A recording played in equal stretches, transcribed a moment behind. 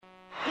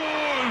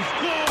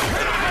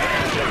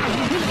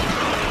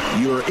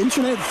your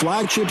internet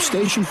flagship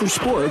station for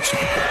sports.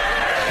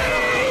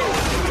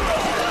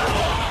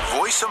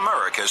 Voice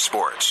America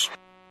Sports.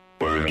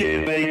 Work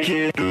it, make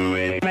it, do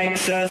it.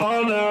 Makes us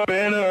harder,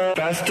 better,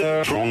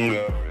 faster,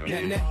 stronger.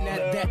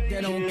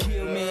 That don't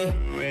kill me.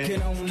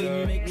 Can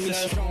only make me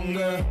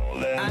stronger.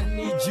 I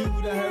need you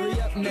to hurry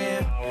up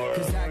now,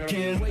 cause I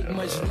can't wait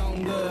much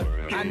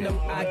longer. I know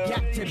I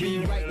got to be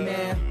right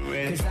now,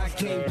 cause I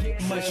can't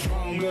get much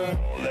stronger.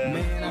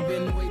 Man, I've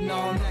been waiting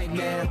all night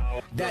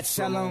now. That's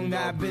how long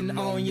I've been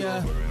on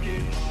ya.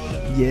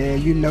 Yeah,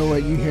 you know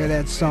it. You hear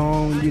that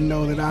song, you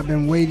know that I've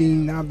been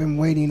waiting. I've been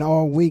waiting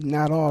all week,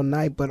 not all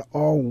night, but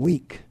all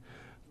week.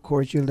 Of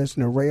course, you're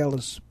listening to Rail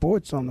of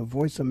Sports on the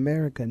Voice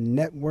America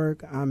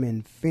Network. I'm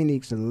in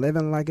Phoenix,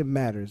 living like it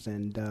matters,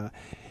 and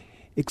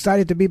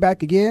excited to be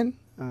back again.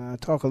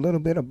 Talk a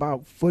little bit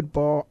about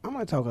football. I'm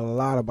going to talk a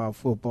lot about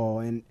football,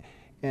 and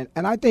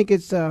I think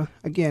it's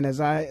again, as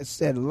I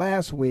said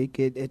last week,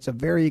 it's a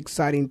very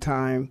exciting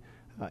time.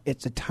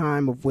 It's a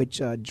time of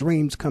which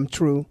dreams come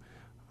true.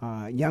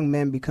 Young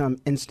men become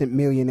instant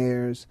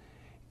millionaires,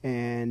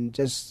 and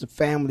just the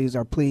families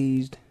are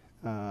pleased.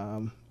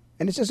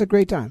 And it's just a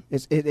great time.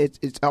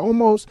 It's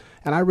almost,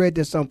 and I read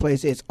this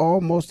someplace, it's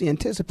almost the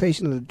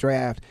anticipation of the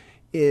draft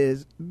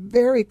is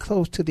very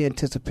close to the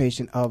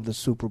anticipation of the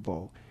Super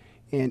Bowl.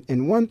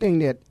 And one thing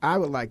that I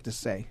would like to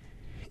say,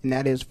 and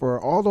that is for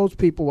all those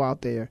people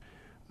out there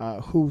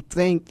who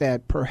think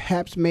that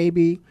perhaps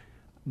maybe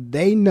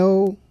they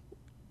know,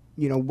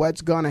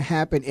 what's going to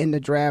happen in the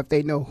draft.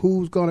 They know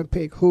who's going to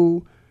pick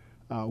who,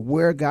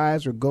 where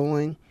guys are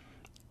going.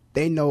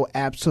 They know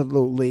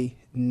absolutely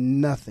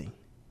nothing.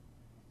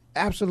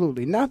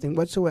 Absolutely nothing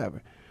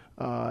whatsoever.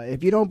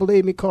 If you don't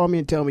believe me, call me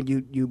and tell me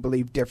you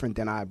believe different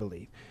than I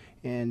believe.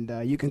 And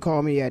you can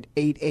call me at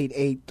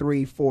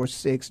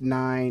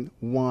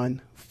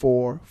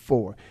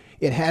 888-346-9144.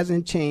 It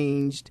hasn't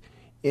changed,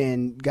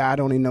 and God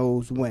only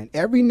knows when.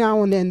 Every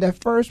now and then, the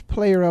first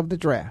player of the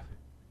draft,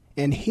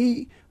 and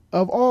he,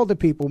 of all the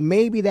people,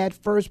 maybe that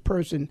first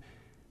person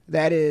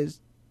that is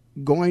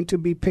going to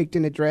be picked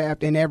in the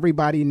draft, and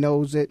everybody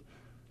knows it,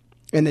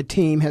 and the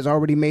team has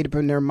already made up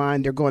in their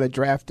mind they're going to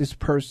draft this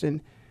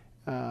person,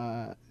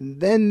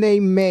 then they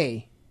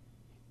may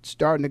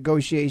start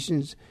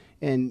negotiations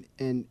and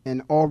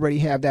already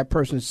have that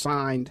person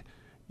signed,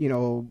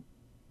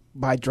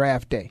 by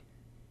draft day.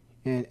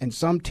 And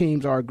some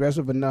teams are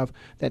aggressive enough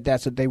that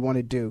that's what they want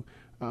to do.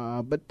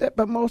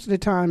 But most of the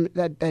time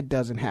that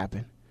doesn't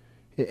happen.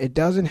 It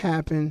doesn't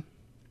happen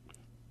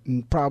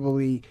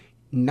probably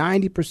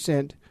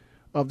 90%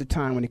 of the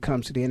time when it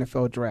comes to the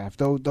NFL draft.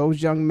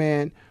 Those young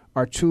men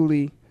are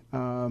truly,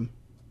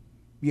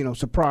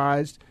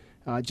 surprised,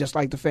 just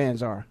like the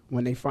fans are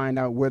when they find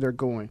out where they're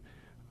going.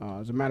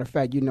 As a matter of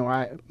fact,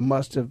 I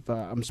must have,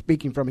 I'm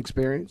speaking from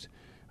experience,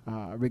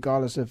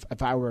 regardless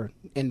if I were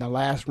in the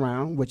last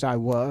round, which I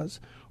was,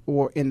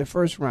 or in the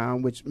first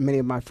round, which many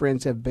of my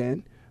friends have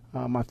been,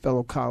 my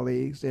fellow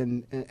colleagues.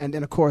 And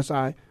then, of course,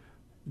 I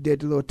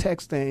did the little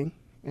text thing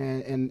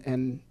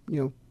and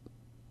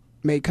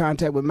made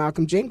contact with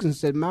Malcolm Jenkins and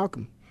said,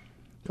 Malcolm,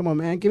 come on,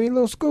 man, give me a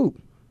little scoop.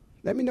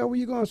 Let me know where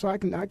you're going so I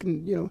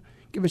can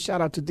give a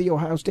shout out to The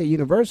Ohio State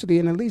University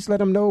and at least let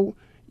them know,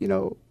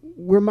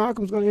 where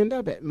Malcolm's going to end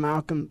up at.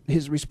 Malcolm,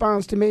 his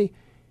response to me,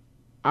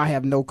 I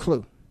have no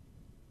clue.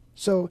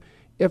 So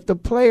if the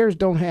players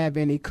don't have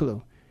any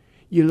clue,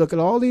 you look at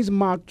all these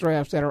mock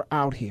drafts that are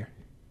out here,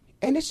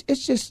 and it's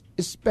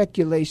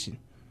speculation.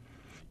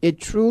 It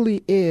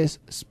truly is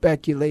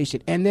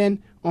speculation. And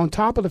then on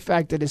top of the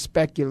fact that it's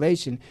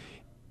speculation,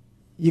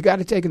 you got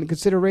to take into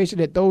consideration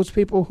that those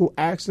people who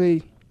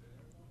actually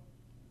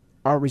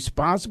are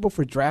responsible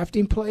for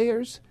drafting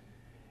players,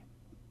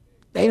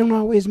 they don't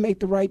always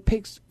make the right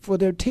picks for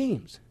their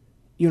teams.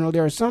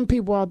 There are some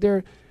people out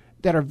there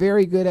that are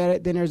very good at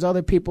it, then there's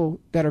other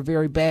people that are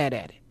very bad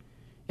at it.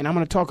 And I'm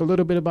going to talk a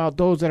little bit about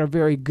those that are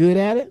very good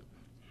at it.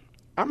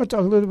 I'm going to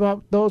talk a little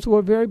about those who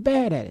are very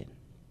bad at it.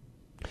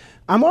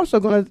 I'm also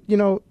going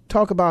to,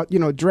 talk about,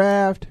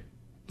 draft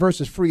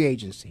versus free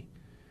agency.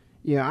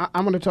 I'm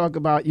going to talk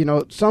about,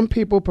 some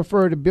people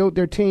prefer to build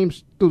their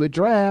teams through the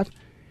draft,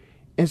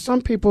 and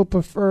some people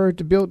prefer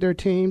to build their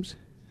teams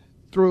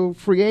through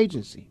free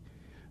agency.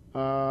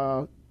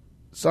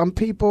 Some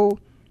people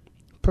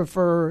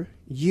prefer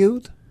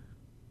youth,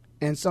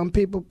 and some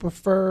people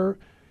prefer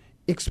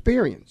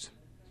experience.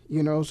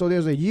 So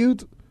there's a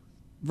youth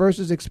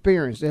versus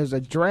experience. There's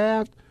a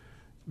draft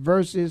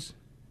versus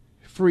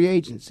free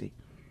agency.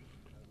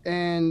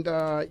 And,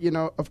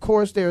 of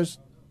course, there's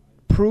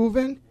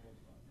proven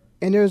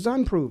and there's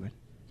unproven.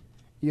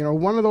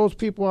 One of those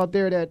people out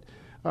there that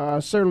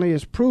certainly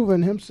has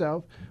proven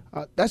himself,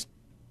 that's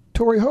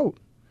Torrey Holt.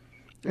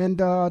 And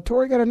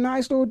Torrey got a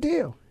nice little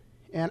deal.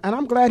 And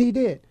I'm glad he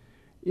did.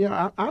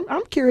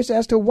 I'm curious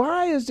as to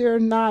why is there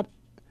not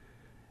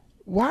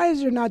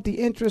the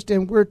interest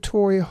in where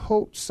Torrey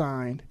Holt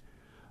signed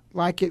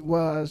like it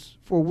was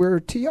for where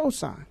T.O.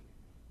 signed?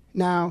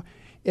 Now,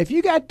 if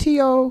you got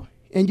T.O.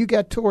 and you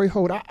got Torrey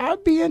Holt,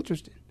 I'd be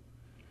interested.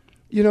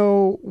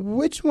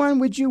 Which one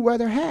would you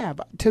rather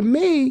have? To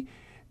me,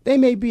 They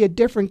may be a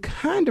different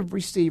kind of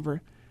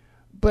receiver,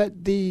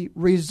 but the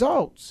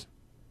results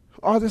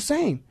are the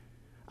same.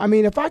 I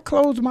mean, if I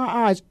close my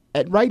eyes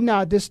right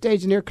now at this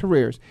stage in their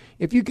careers,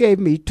 if you gave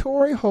me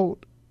Torrey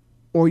Holt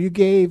or you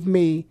gave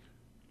me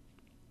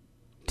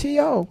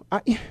T.O.,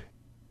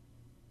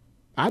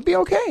 I'd be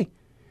okay.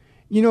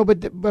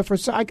 But for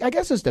I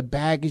guess it's the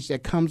baggage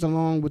that comes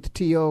along with the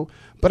T.O.,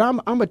 but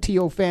I'm a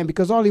T.O. fan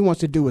because all he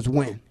wants to do is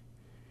win.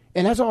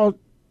 And that's all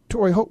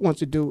Torrey Holt wants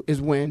to do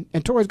is win.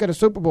 And Torrey's got a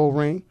Super Bowl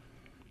ring.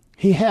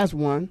 He has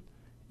one.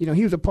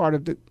 He was a part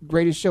of the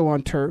greatest show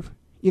on turf,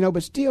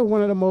 but still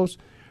one of the most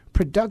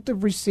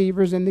productive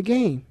receivers in the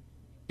game.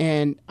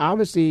 And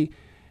obviously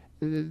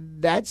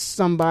that's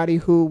somebody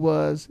who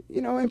was,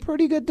 in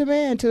pretty good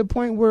demand to the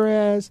point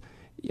whereas,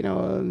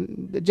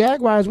 the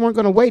Jaguars weren't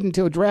going to wait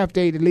until draft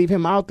day to leave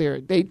him out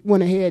there. They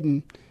went ahead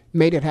and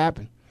made it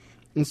happen.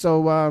 And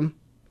so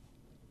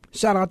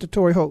shout out to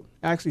Torrey Holt.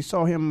 I actually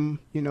saw him,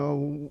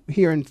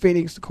 here in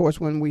Phoenix, of course,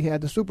 when we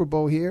had the Super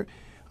Bowl here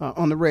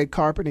on the red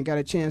carpet and got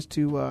a chance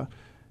to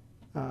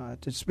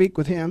speak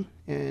with him.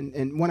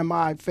 And one of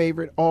my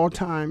favorite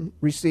all-time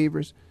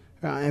receivers,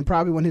 and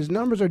probably when his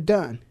numbers are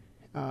done,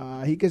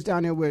 he gets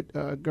down there with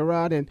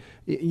Garrett, and,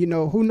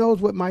 who knows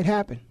what might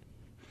happen.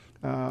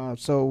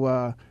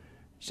 So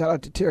shout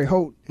out to Torrey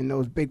Holt and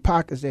those big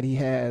pockets that he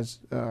has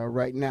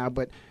right now.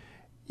 But,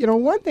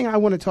 one thing I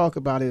want to talk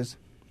about is,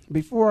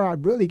 before I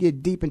really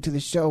get deep into the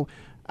show,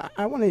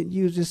 I want to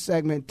use this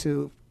segment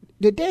to,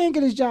 did Dan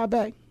get his job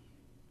back?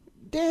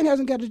 Dan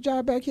hasn't got his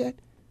job back yet.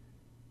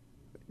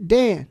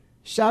 Dan,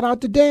 shout out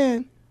to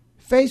Dan,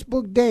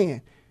 Facebook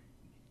Dan.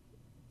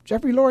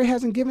 Jeffrey Lurie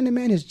hasn't given the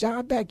man his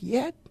job back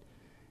yet?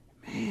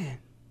 Man,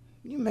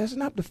 you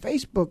messing up the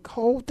Facebook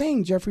whole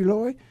thing, Jeffrey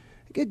Lurie.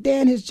 Get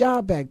Dan his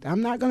job back.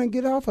 I'm not going to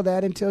get off of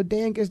that until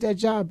Dan gets that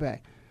job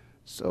back.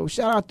 So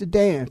shout out to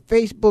Dan,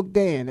 Facebook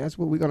Dan. That's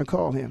what we're going to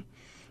call him.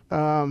 But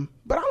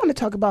I want to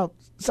talk about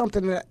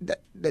something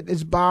that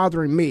is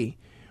bothering me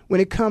when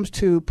it comes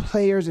to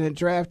players in the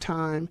draft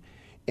time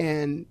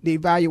and the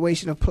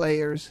evaluation of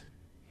players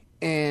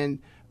and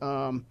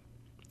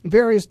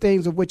various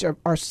things of which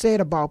are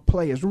said about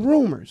players,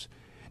 rumors.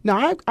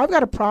 Now, I've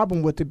got a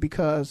problem with it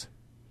because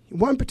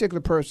one particular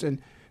person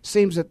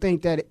seems to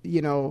think that,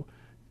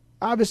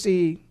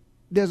 obviously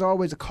there's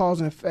always a cause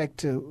and effect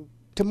to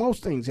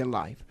most things in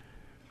life.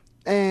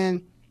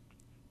 And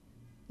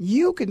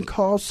you can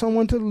cause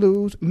someone to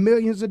lose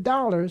millions of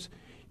dollars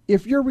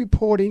if you're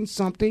reporting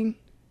something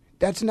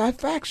that's not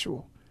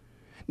factual.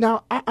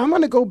 Now, I'm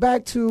going to go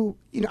back to,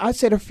 I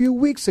said a few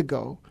weeks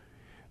ago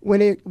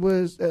when it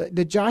was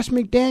the Josh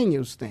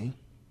McDaniels thing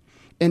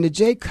and the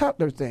Jay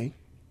Cutler thing,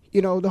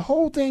 the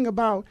whole thing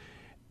about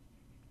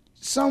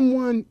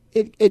someone,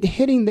 it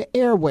hitting the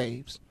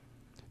airwaves,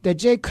 that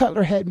Jay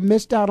Cutler had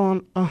missed out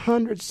on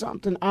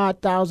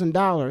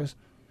 $100,000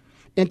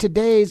 in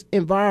today's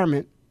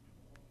environment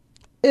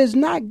is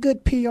not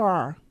good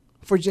PR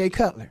for Jay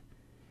Cutler.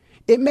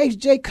 It makes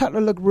Jay Cutler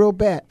look real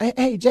bad.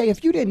 Hey, Jay,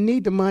 if you didn't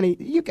need the money,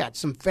 you got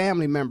some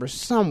family members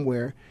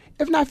somewhere.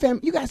 If not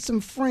family, you got some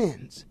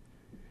friends.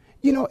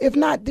 If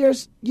not,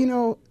 there's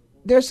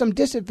some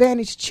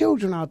disadvantaged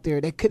children out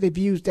there that could have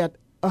used that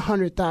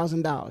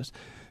 $100,000.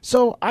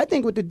 So I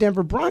think what the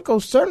Denver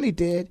Broncos certainly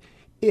did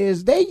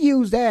is they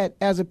used that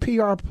as a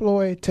PR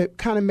ploy to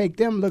kind of make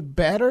them look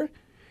better.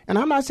 And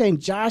I'm not saying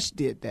Josh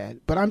did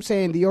that, but I'm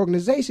saying the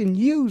organization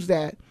used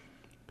that,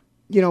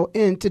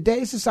 in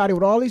today's society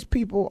with all these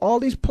people, all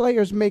these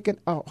players making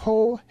a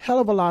whole hell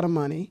of a lot of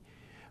money.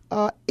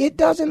 It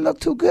doesn't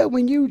look too good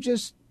when you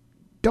just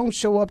don't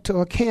show up to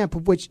a camp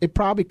of which it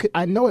probably could.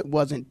 I know it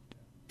wasn't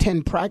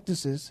 10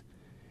 practices,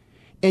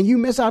 and you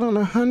miss out on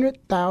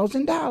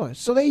 $100,000.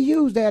 So they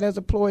used that as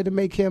a ploy to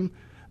make him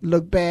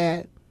look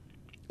bad.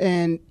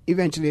 And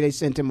eventually they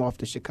sent him off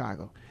to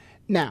Chicago.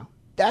 Now,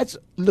 that's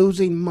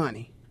losing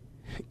money,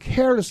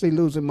 carelessly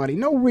losing money.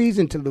 No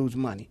reason to lose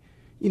money,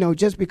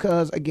 just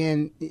because,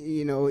 again,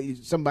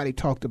 somebody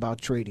talked about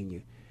trading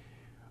you.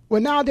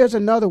 Well, now there's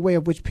another way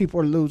of which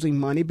people are losing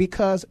money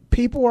because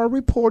people are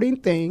reporting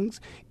things.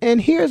 And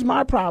here's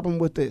my problem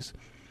with this.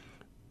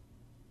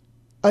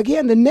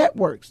 Again, the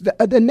networks,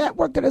 the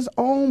network that is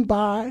owned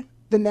by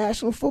the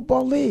National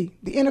Football League,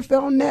 the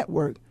NFL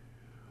network,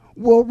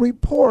 will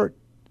report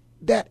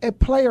that a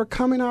player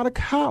coming out of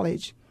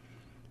college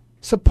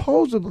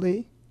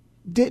supposedly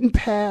didn't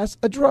pass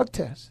a drug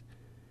test.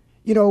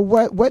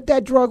 What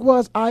that drug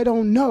was, I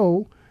don't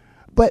know.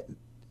 But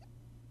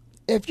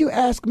if you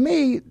ask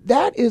me,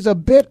 that is a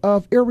bit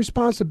of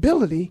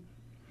irresponsibility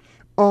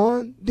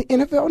on the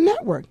NFL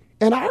network.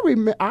 And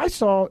I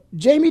saw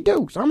Jamie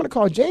Dukes. I'm going to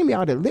call Jamie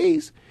out at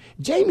least.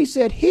 Jamie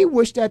said he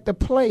wished that the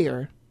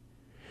player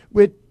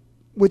would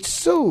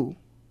sue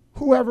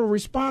whoever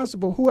was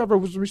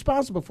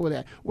responsible for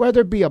that,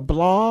 whether it be a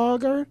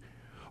blogger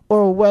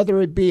or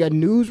whether it be a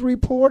news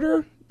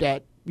reporter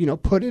that,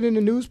 put it in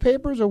the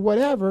newspapers or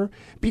whatever,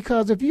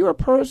 because if you're a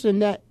person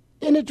that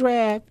in the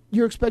draft,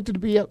 you're expected to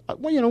be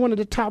one of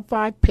the top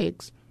 5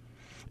 picks,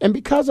 and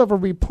because of a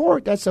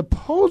report that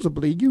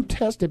supposedly you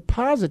tested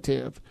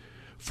positive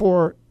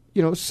for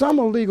some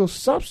illegal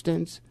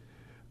substance,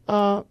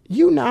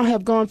 you now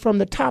have gone from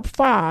the top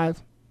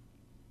 5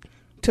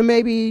 to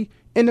maybe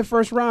in the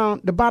first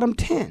round, the bottom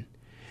 10.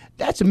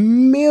 That's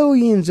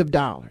millions of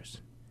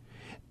dollars.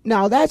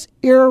 Now, that's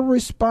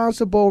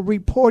irresponsible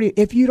reporting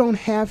if you don't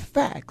have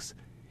facts.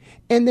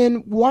 And then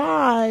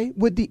why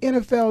would the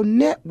NFL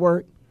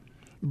Network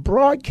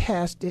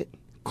broadcast it,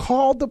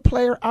 call the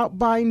player out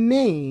by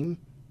name,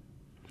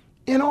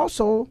 and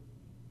also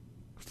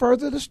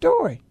further the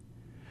story?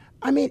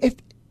 I mean,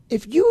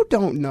 if you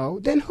don't know,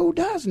 then who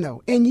does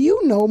know? And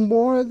you know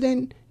more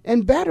than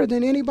and better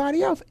than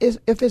anybody else,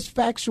 if it's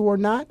factual or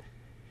not,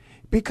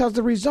 because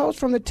the results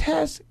from the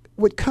test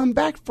would come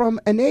back from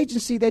an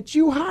agency that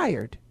you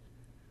hired.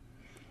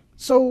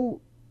 So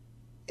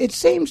it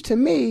seems to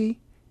me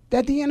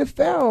that the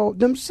NFL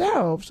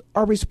themselves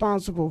are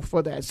responsible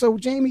for that. So,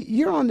 Jamie,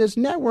 you're on this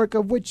network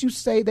of which you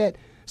say that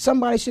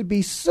somebody should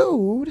be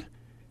sued.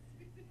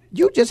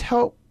 You just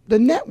help the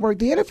network,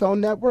 the NFL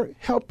Network,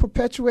 help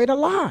perpetuate a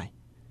lie.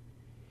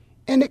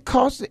 And it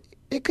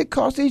could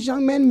cost these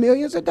young men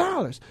millions of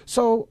dollars.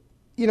 So,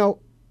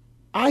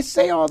 I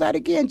say all that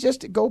again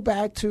just to go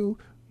back to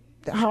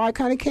how I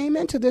kind of came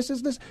into this.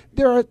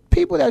 There are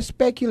people that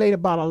speculate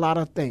about a lot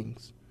of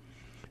things.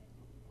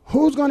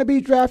 Who's going to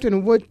be drafted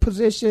in what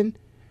position?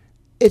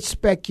 It's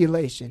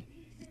speculation.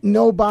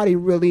 Nobody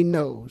really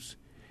knows.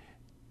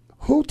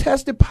 Who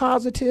tested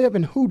positive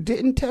and who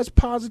didn't test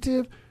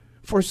positive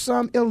for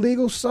some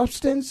illegal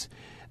substance,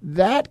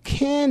 that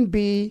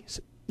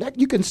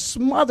you can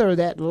smother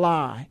that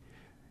lie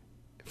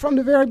from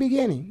the very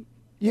beginning.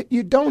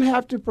 You don't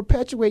have to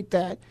perpetuate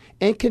that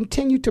and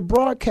continue to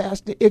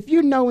broadcast it if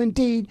you know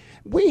indeed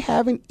we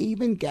haven't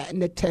even gotten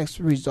the test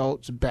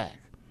results back.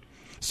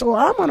 So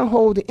I'm going to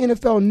hold the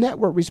NFL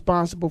Network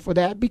responsible for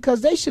that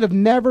because they should have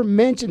never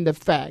mentioned the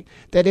fact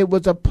that it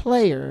was a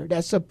player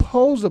that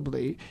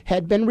supposedly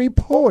had been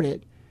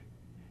reported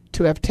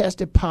to have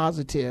tested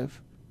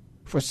positive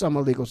for some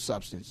illegal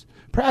substance.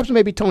 Perhaps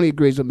maybe Tony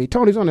agrees with me.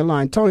 Tony's on the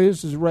line. Tony,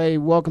 this is Ray.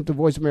 Welcome to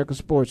Voice America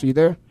Sports. Are you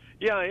there?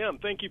 Yeah, I am.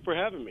 Thank you for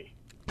having me.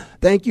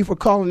 Thank you for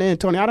calling in,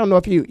 Tony. I don't know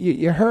if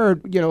you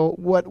heard,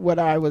 what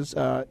I was,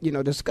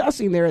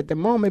 discussing there at the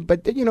moment,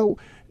 but,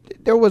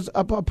 there was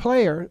a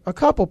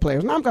couple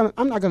players, and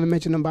I'm not going to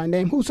mention them by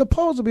name, who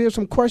supposedly there's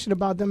some question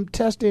about them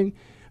testing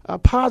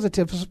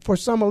positive for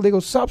some illegal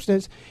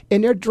substance,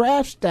 and their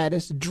draft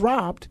status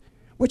dropped,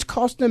 which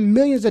cost them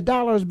millions of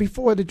dollars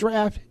before the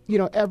draft,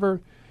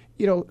 ever,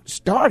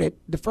 started,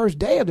 the first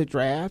day of the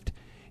draft,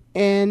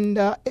 and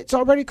it's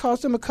already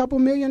cost them a couple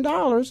 $1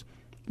 million.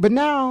 But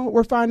now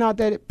we're finding out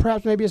that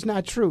perhaps maybe it's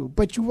not true.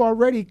 But you've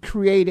already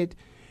created,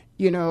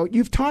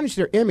 you've tarnished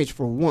their image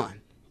for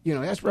one.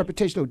 That's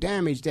reputational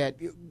damage that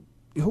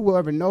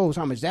whoever knows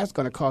how much that's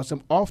going to cost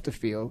them off the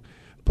field.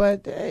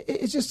 But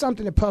it's just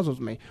something that puzzles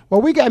me.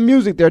 Well, we got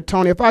music there,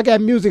 Tony. If I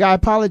got music, I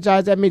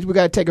apologize. That means we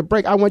got to take a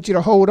break. I want you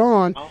to hold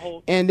on.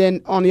 And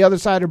then on the other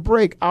side of the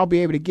break, I'll be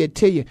able to get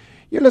to you.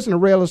 You're listening to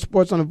Rail of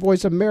Sports on the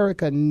Voice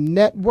America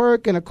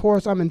Network. And, of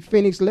course, I'm in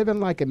Phoenix living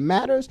like it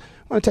matters.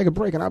 I want to take a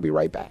break, and I'll be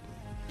right back.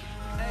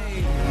 The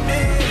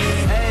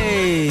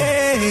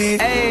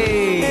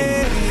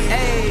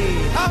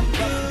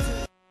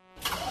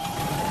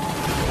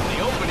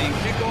opening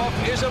kickoff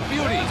is a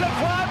beauty. There's a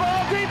fly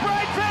ball deep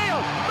right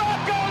field.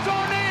 Back goes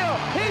O'Neal.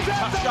 He's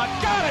at the shot.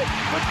 Got it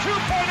with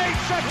 2.8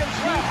 seconds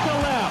left to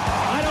left.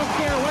 I don't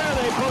care where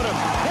they put him.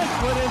 This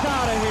one is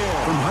out of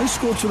here. From high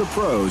school to the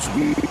pros,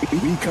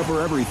 we cover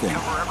everything.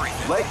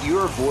 Let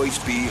your voice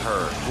be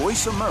heard.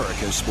 Voice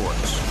America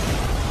Sports.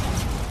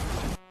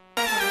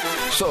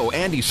 So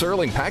Andy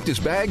Serling packed his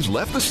bags,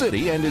 left the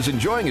city, and is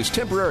enjoying his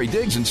temporary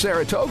digs in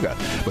Saratoga.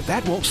 But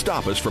that won't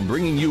stop us from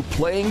bringing you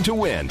Playing to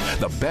Win,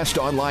 the best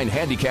online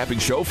handicapping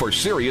show for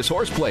serious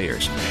horse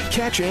players.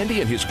 Catch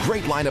Andy and his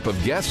great lineup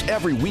of guests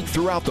every week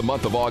throughout the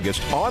month of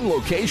August on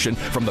location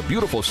from the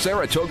beautiful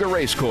Saratoga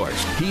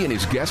Racecourse. He and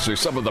his guests are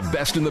some of the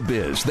best in the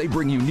biz. They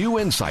bring you new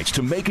insights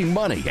to making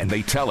money, and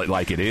they tell it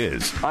like it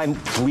is. I'm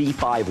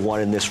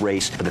 3-5-1 in this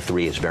race, but the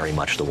 3 is very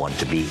much the one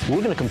to beat. We're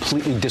going to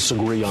completely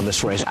disagree on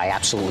this race. I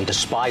absolutely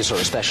despise her,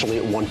 especially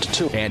at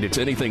 1-2. And it's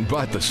anything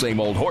but the same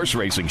old horse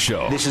racing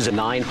show. This is a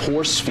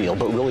 9-horse field,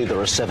 but really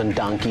there are 7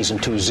 donkeys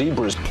and 2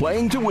 zebras.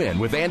 Playing to Win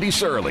with Andy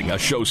Serling, a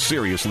show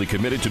seriously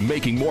committed to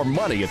making more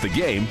money at the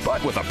game,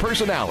 but with a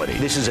personality.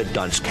 This is a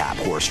dunce cap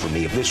horse for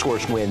me. If this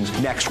horse wins,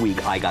 next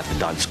week I got the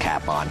dunce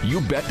cap on.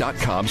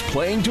 YouBet.com's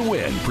Playing to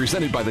Win,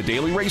 presented by the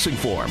Daily Racing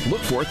Form.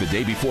 Look for it the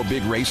day before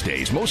big race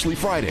days, mostly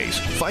Fridays.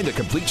 Find a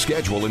complete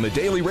schedule in the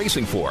Daily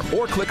Racing Form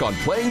or click on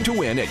Playing to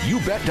Win at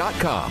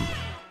YouBet.com.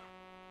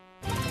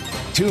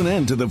 Tune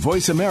in to the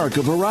Voice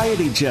America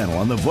Variety channel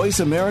on the Voice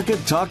America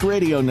Talk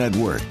Radio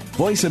Network.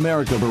 Voice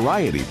America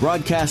Variety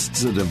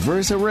broadcasts a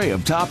diverse array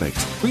of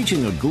topics,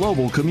 reaching a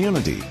global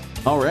community.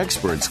 Our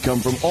experts come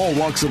from all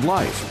walks of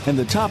life, and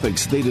the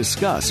topics they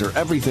discuss are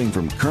everything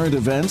from current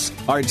events,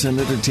 arts and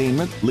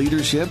entertainment,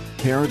 leadership,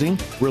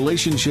 parenting,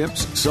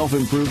 relationships,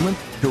 self-improvement,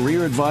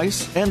 career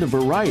advice, and a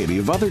variety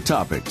of other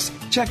topics.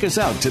 Check us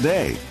out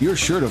today. You're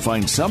sure to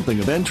find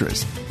something of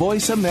interest.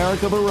 Voice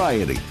America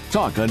Variety.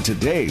 Talk on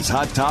today's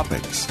hot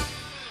topics.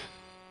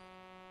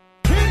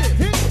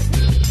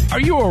 Are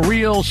you a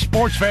real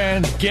sports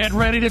fan? Get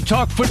ready to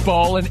talk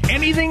football and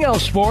anything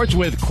else sports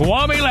with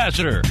Kwame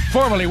Lassiter,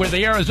 formerly with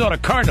the Arizona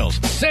Cardinals,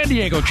 San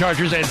Diego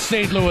Chargers, and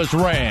St. Louis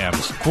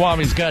Rams.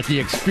 Kwame's got the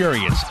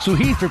experience, so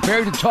he's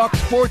prepared to talk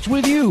sports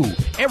with you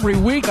every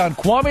week on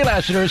Kwame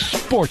Lassiter's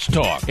Sports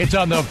Talk. It's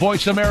on the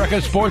Voice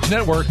America Sports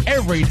Network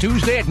every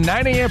Tuesday at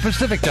 9 a.m.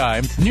 Pacific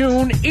Time,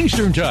 noon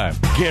Eastern Time.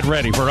 Get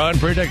ready for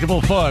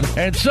unpredictable fun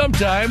and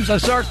sometimes a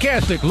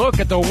sarcastic look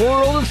at the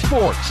world of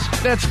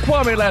sports. That's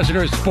Kwame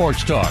Lassiter's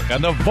Sports Talk on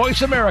the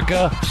Voice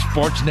America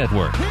Sports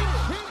Network.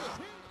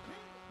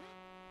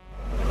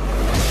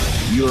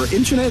 Your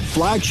internet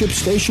flagship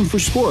station for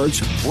sports,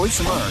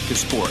 Voice America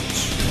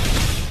Sports.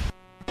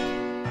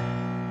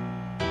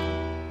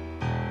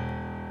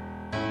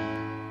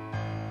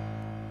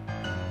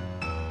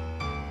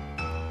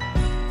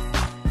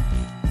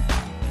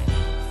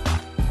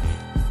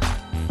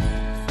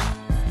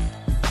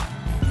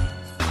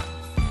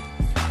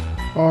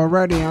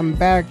 Alrighty, I'm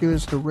back.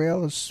 It's the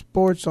Rail of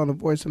Sports on the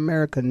Voice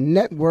America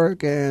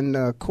Network, and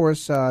of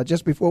course,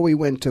 just before we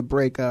went to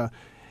break,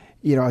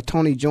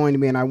 Tony joined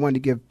me, and I wanted to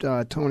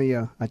give Tony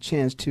a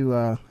chance to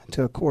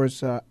of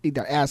course,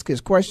 either ask his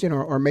question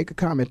or make a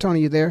comment.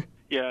 Tony, you there?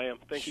 Yeah, I am.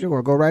 Thank you.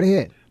 Sure, go right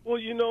ahead. Well,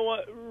 you know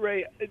what,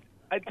 Ray?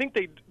 I think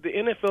the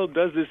NFL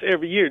does this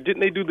every year.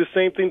 Didn't they do the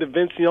same thing to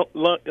Vince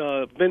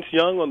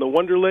Young on the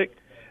Wonderlic?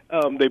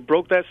 They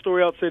broke that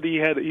story out, said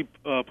he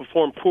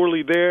performed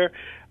poorly there.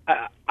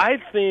 I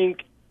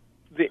think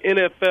the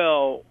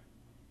NFL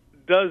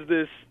does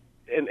this,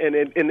 and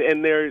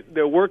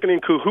they're working in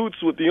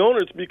cahoots with the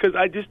owners, because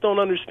I just don't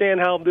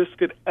understand how this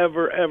could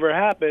ever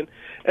happen.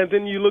 And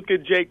then you look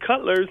at Jay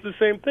Cutler; it's the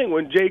same thing.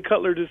 When Jay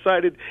Cutler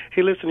decided,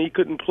 hey, listen, he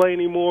couldn't play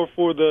anymore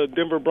for the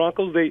Denver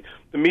Broncos,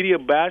 the media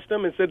bashed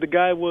him and said the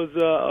guy was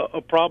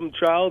a problem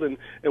child and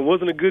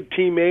wasn't a good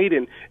teammate,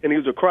 and he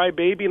was a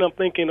crybaby. And I'm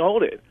thinking,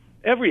 hold it.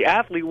 Every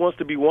athlete wants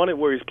to be wanted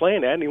where he's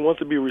playing at, and he wants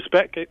to be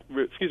respected,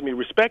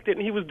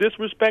 and he was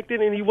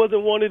disrespected, and he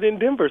wasn't wanted in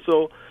Denver.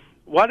 So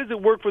why does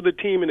it work for the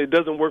team and it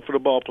doesn't work for the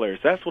ball players?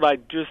 That's what I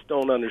just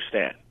don't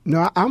understand.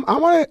 No, I'm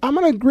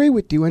gonna agree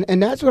with you,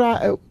 and that's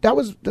what that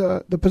was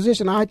the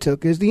position I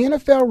took. Is the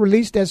NFL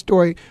released that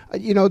story?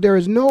 There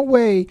is no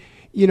way,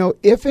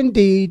 if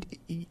indeed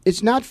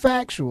it's not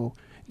factual,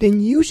 then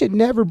you should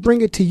never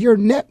bring it to your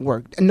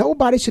network.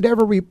 Nobody should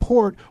ever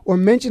report or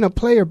mention a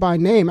player by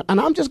name. And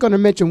I'm just going to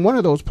mention one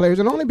of those players,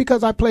 and only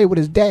because I played with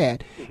his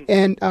dad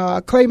and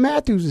Clay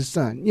Matthews'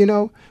 son.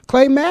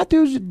 Clay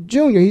Matthews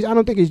Jr., I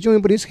don't think he's junior,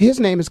 but his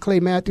name is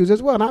Clay Matthews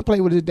as well. And I played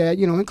with his dad,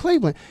 in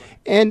Cleveland.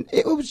 And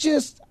it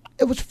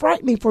was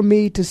frightening for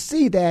me to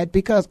see that,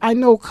 because I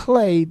know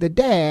Clay, the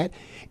dad,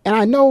 and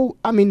I know,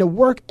 the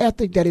work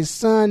ethic that his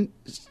son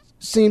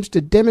seems to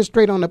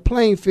demonstrate on the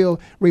playing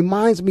field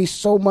reminds me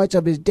so much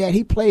of his dad.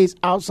 He plays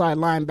outside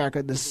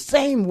linebacker the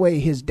same way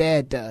his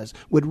dad does,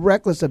 with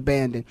reckless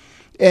abandon.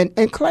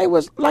 And Clay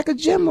was like a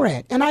gym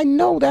rat, and I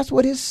know that's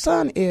what his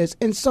son is.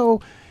 And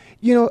so,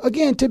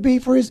 again,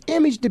 for his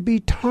image to be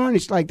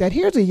tarnished like that.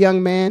 Here's a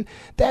young man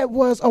that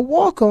was a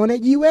walk-on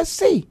at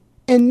USC,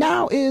 and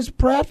now is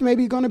perhaps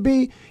maybe going to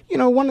be,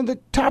 one of the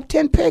top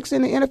 10 picks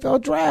in the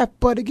NFL draft.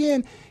 But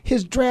again,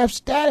 his draft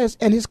status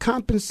and his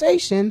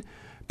compensation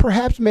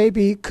perhaps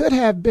maybe could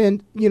have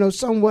been,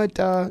 somewhat,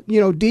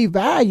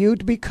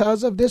 devalued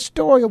because of this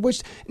story. Of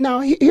which,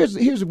 now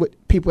here's what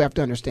people have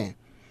to understand: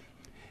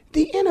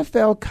 the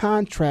NFL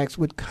contracts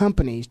with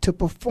companies to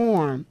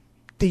perform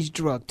these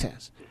drug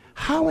tests.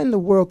 How in the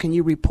world can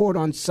you report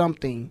on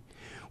something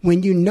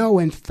when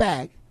in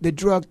fact, the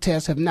drug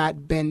tests have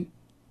not been,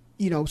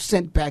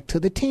 sent back to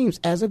the teams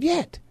as of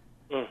yet?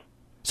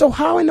 So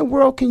how in the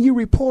world can you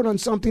report on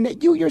something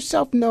that you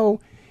yourself know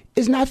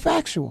is not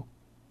factual,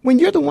 when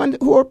you're the one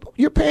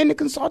you're paying the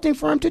consulting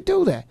firm to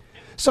do that?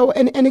 So,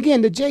 and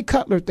again, the Jay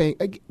Cutler thing,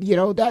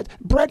 that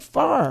Brett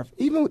Favre,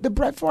 even with the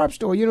Brett Favre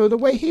story, the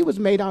way he was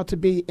made out to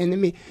be,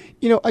 and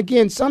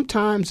again,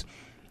 sometimes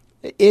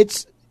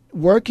it's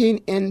working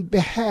in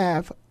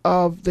behalf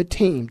of the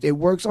team. It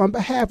works on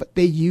behalf.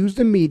 They use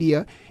the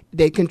media.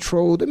 They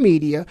control the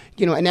media,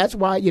 and that's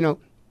why,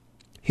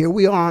 here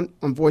we are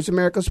on Voice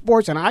America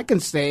Sports, and I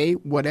can say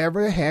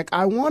whatever the heck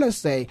I want to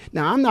say.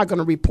 Now, I'm not going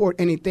to report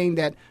anything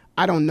that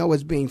I don't know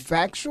as being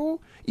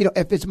factual.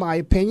 If it's my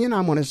opinion,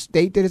 I'm going to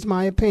state that it's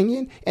my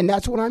opinion, and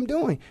that's what I'm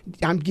doing.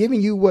 I'm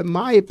giving you what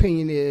my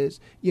opinion is,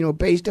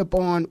 based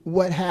upon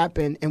what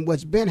happened and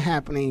what's been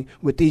happening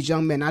with these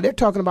young men. Now, they're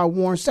talking about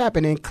Warren Sapp,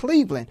 and in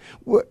Cleveland,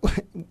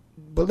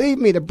 believe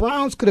me, the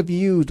Browns could have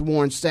used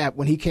Warren Sapp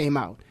when he came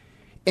out,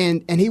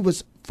 and he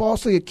was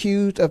falsely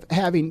accused of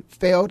having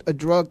failed a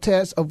drug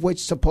test, of which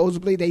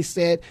supposedly they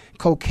said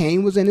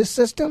cocaine was in his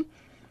system.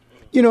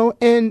 You know,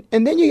 and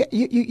then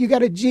you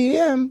got a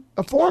GM,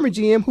 a former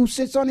GM, who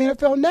sits on the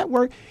NFL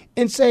Network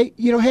and say,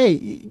 you know, hey,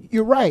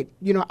 you're right.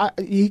 You know,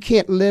 he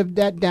can't live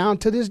that down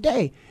to this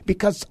day,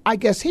 because I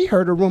guess he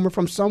heard a rumor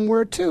from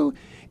somewhere too,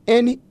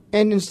 and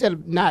instead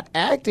of not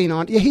acting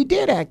on it, he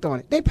did act on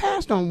it. They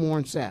passed on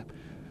Warren Sapp.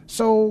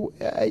 So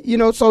you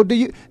know, so do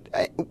you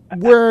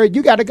where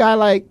you got a guy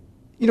like,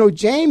 you know,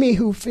 Jamie,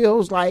 who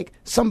feels like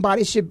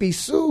somebody should be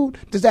sued?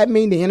 Does that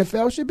mean the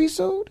NFL should be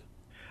sued?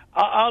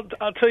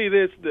 I'll tell you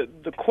this: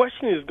 the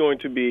question is going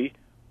to be,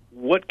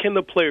 what can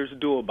the players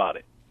do about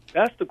it?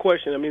 That's the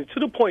question. I mean, to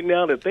the point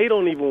now that they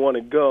don't even want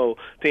to go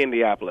to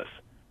Indianapolis,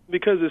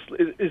 because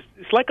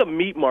it's like a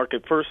meat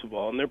market, first of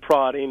all, and they're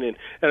prodding, and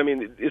I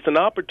mean, it's an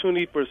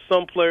opportunity for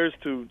some players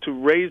to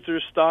raise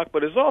their stock,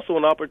 but it's also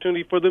an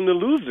opportunity for them to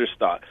lose their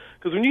stock,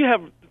 because when you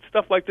have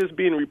stuff like this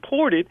being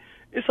reported,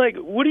 it's like,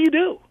 what do you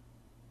do?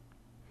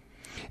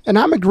 And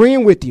I'm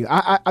agreeing with you.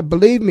 I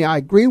believe me, I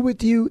agree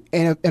with you.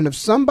 And if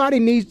somebody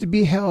needs to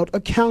be held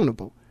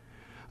accountable,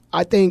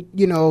 I think,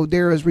 you know,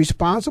 there is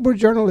responsible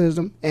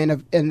journalism, and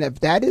if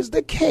that is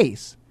the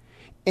case,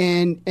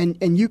 and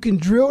you can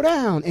drill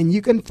down and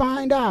you can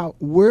find out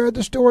where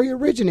the story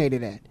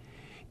originated at,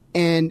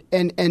 and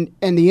the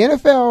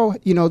NFL,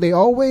 you know, they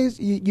always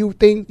you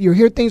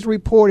hear things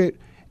reported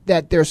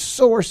that there's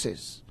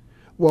sources.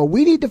 Well,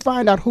 we need to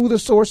find out who the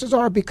sources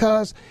are,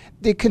 because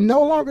they can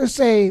no longer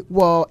say,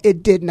 well,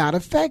 it did not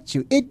affect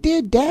you. It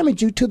did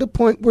damage you to the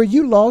point where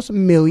you lost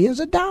millions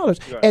of dollars.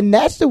 Right. And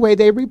that's the way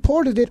they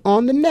reported it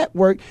on the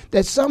network,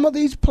 that some of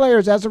these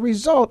players, as a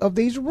result of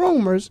these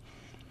rumors,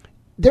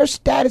 their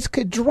status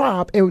could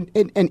drop. And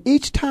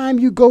each time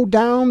you go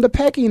down the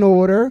pecking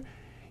order,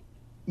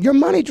 your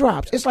money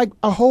drops. It's like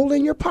a hole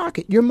in your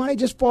pocket. Your money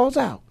just falls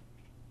out.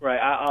 Right.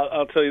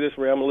 I'll tell you this,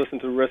 Ray. I'm going to listen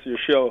to the rest of your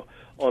show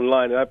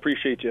online, and I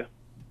appreciate you.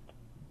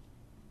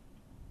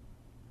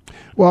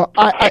 Well,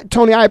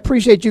 Tony, I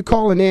appreciate you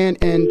calling in,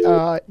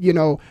 and, you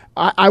know,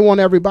 I want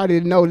everybody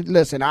to know that,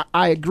 listen,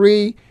 I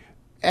agree,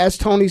 as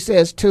Tony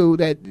says, too,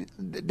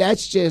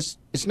 that's just,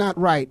 it's not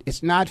right.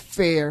 It's not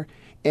fair.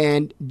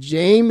 And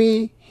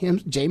Jamie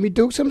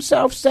Dukes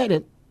himself said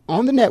it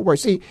on the network.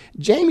 See,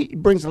 Jamie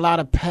brings a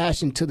lot of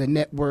passion to the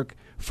network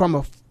from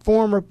a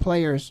former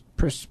player's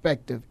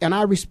perspective, and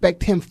I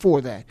respect him for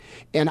that.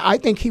 And I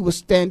think he was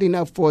standing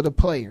up for the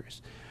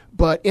players.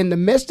 But in the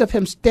midst of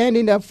him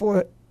standing up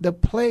for the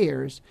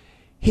players,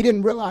 he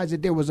didn't realize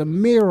that there was a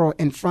mirror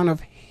in front of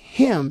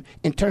him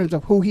in terms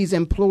of who he's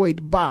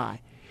employed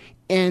by.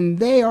 And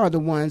they are the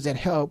ones that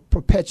help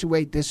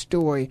perpetuate this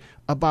story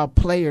about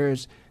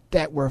players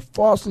that were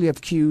falsely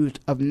accused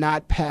of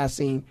not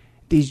passing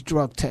these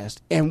drug tests,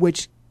 and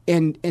which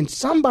in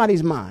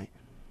somebody's mind,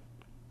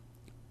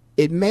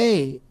 it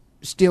may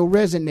still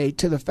resonate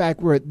to the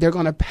fact where they're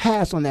going to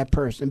pass on that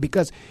person.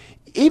 Because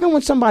even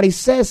when somebody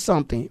says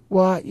something,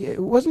 well,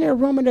 wasn't there a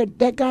rumor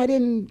that guy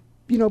didn't,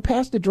 you know,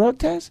 pass the drug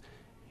test?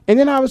 And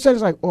then all of a sudden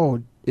it's like,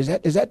 oh, is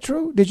that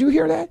true? Did you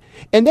hear that?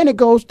 And then it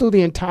goes through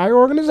the entire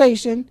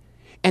organization,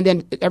 and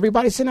then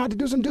everybody's sent out to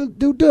do some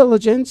due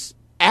diligence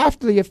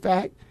after the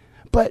fact.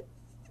 But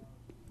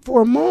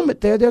for a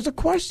moment there's a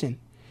question,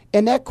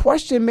 and that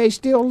question may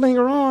still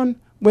linger on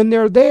when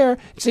they're there.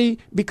 See,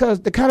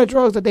 because the kind of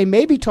drugs that they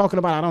may be talking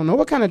about, I don't know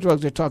what kind of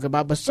drugs they're talking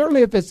about, but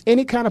certainly if it's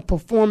any kind of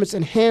performance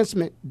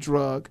enhancement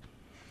drug,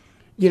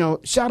 you know,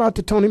 shout out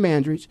to Tony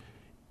Mandridge.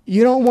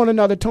 You don't want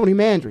another Tony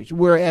Mandridge,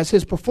 whereas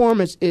his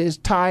performance is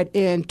tied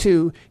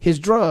into his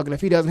drug. And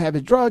if he doesn't have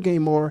his drug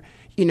anymore,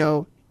 you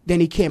know, then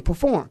he can't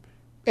perform.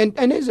 And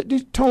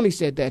Tony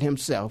said that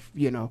himself,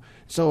 you know.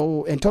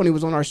 So, and Tony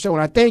was on our show.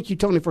 And I thank you,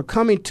 Tony, for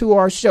coming to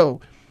our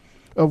show,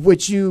 of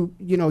which you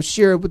know,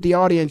 shared with the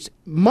audience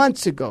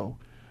months ago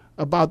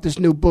about this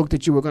new book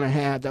that you were going to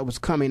have that was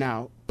coming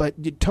out. But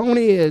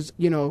Tony is,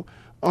 you know,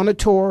 on a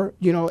tour,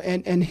 you know,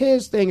 and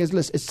his thing is,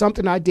 listen, it's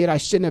something I did I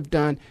shouldn't have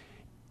done.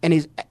 And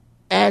he's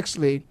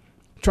actually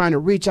trying to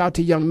reach out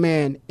to young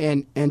men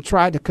and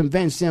try to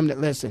convince them that,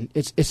 listen,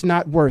 it's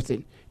not worth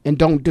it, and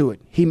don't do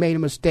it. He made a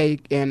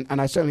mistake, and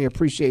I certainly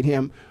appreciate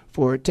him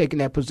for taking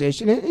that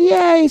position. And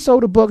yeah, he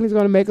sold a book and he's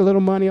going to make a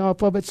little money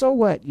off of it. So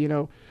what? You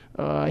know,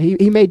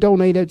 he may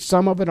donate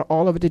some of it or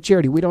all of it to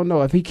charity. We don't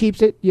know. If he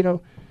keeps it, you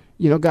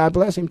know, God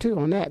bless him too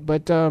on that.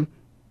 But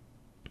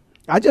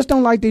I just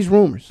don't like these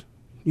rumors.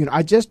 You know,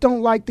 I just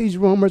don't like these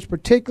rumors,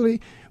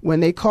 particularly when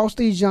they cost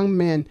these young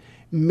men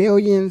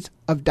millions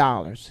of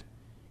dollars.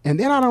 And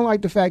then I don't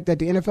like the fact that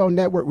the NFL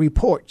Network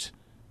reports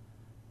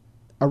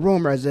a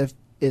rumor as if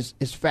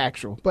it's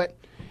factual. But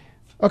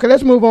okay,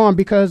 let's move on,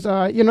 because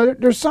you know,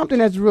 there's something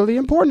that's really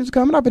important that's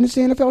coming up, and it's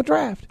the NFL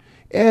draft.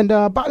 And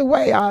by the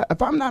way,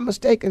 if I'm not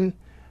mistaken,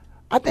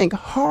 I think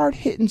Hard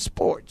Hitting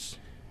Sports,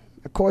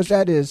 of course,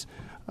 that is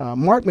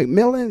Mark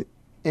McMillan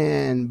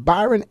and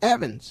Byron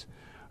Evans,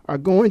 are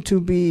going to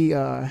be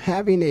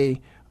having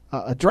a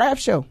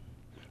draft show.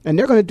 And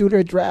they're going to do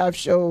their draft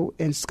show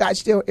in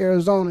Scottsdale,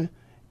 Arizona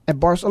at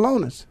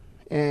Barcelona's.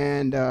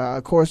 And,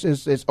 of course,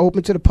 it's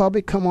open to the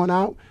public. Come on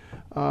out.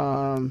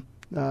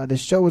 The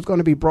show is going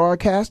to be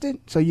broadcasted,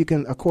 so you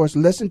can, of course,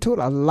 listen to it,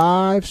 a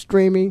live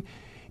streaming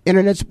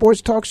internet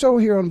sports talk show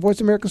here on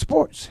Voice America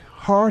Sports.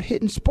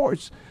 Hard-hitting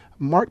sports.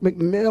 Mark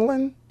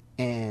McMillan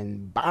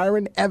and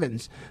Byron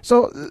Evans.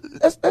 So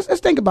let's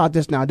think about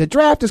this now. The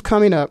draft is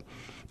coming up,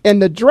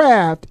 and the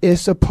draft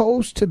is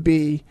supposed to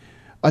be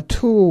a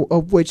tool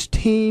of which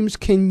teams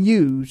can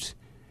use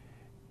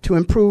to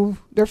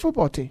improve their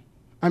football team.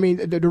 I mean,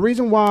 the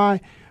reason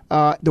why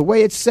the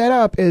way it's set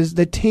up is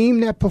the team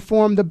that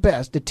performed the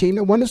best, the team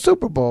that won the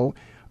Super Bowl.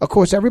 Of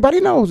course, everybody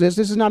knows this.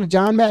 This is not a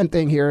John Madden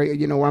thing here,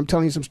 where I'm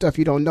telling you some stuff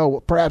you don't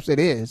know. Perhaps it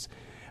is.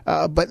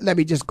 But let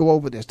me just go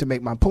over this to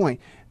make my point.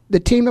 The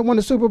team that won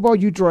the Super Bowl,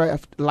 you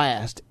draft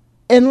last.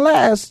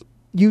 Unless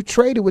you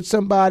traded with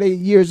somebody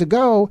years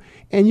ago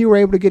and you were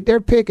able to get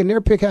their pick, and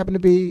their pick happened to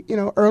be,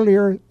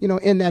 earlier,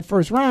 in that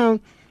first round.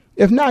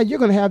 If not, you're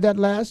going to have that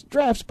last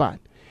draft spot.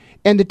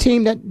 And the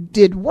team that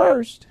did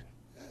worst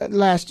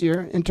last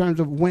year in terms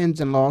of wins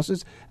and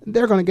losses,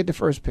 they're going to get the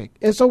first pick.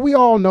 And so we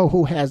all know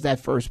who has that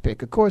first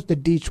pick. Of course, the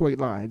Detroit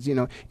Lions,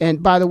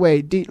 And by the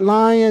way,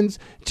 Lions,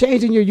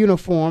 changing your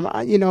uniform,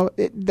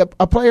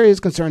 a player is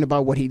concerned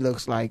about what he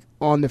looks like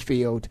on the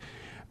field.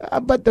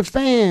 But the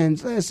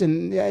fans,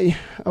 listen,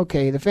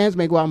 okay, the fans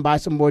may go out and buy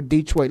some more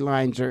Detroit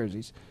Lion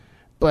jerseys.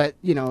 But,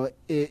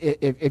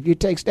 if you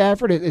take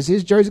Stafford, is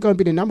his jersey going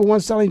to be the number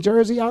one selling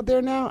jersey out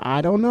there now?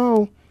 I don't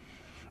know.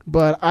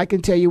 But I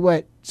can tell you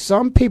what,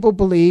 some people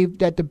believe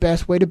that the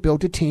best way to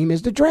build a team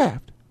is the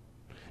draft.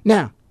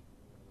 Now,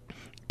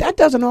 that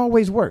doesn't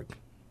always work.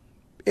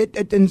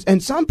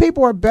 And some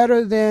people are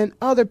better than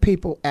other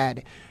people at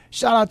it.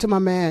 Shout out to my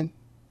man,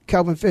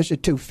 Kelvin Fisher,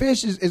 too.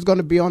 Fish is going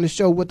to be on the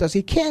show with us.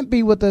 He can't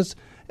be with us.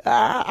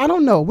 I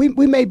don't know. We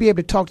may be able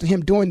to talk to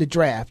him during the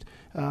draft,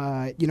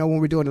 when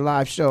we're doing the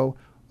live show,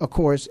 of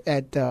course,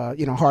 at,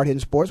 Hard Hitting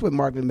Sports with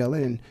Mark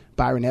McMillan and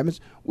Byron Evans.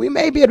 We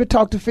may be able to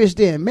talk to Fish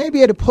then.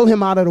 Maybe able to pull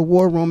him out of the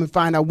war room and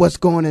find out what's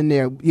going in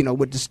there,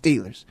 with the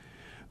Steelers.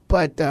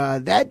 But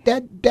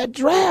that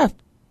draft,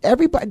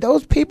 everybody,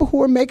 those people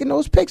who are making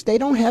those picks, they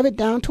don't have it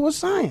down to a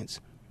science.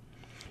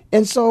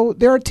 And so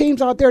there are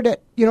teams out there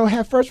that,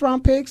 have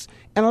first-round picks,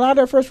 and a lot of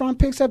their first-round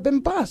picks have been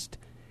bust.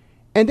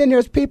 And then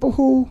there's people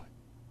who,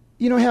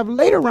 have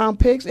later-round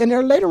picks, and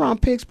their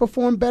later-round picks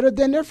perform better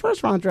than their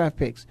first-round draft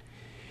picks.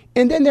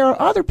 And then there are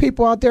other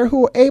people out there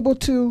who are able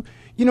to,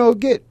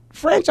 get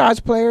franchise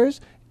players,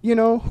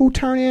 who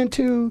turn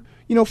into,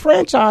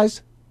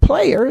 franchise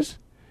players.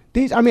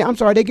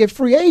 They get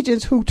free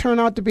agents who turn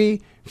out to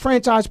be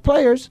franchise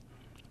players.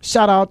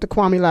 Shout out to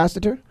Kwame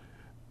Lassiter.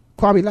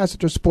 Kwame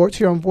Lassiter Sports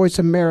here on Voice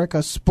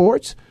America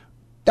Sports.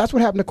 That's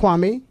what happened to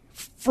Kwame.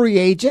 Free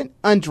agent,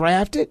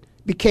 undrafted,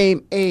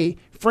 became a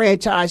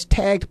franchise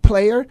tagged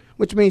player,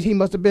 which means he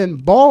must have been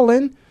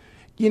balling.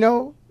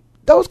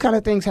 Those kind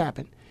of things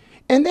happen.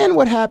 And then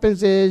what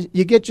happens is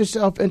you get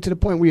yourself into the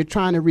point where you're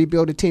trying to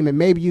rebuild a team, and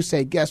maybe you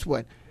say, guess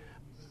what?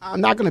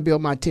 I'm not going to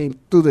build my team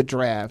through the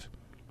draft.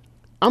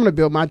 I'm going to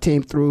build my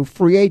team through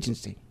free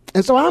agency.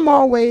 And so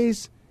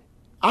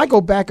I go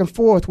back and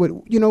forth with,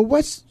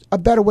 what's a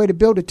better way to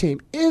build a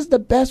team? Is the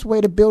best way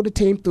to build a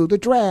team through the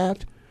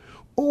draft,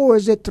 or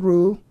is it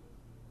through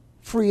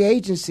free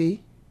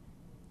agency?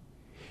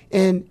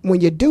 And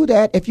when you do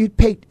that, if you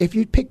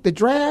pick the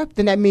draft,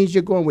 then that means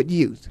you're going with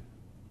youth.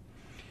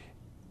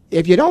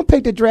 If you don't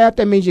pick the draft,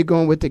 that means you're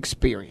going with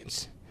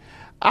experience.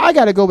 I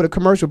got to go with a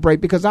commercial break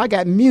because I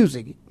got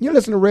music. You're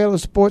listening to Rail of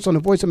Sports on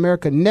the Voice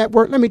America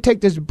Network. Let me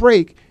take this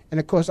break, and,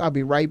 of course, I'll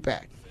be right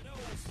back.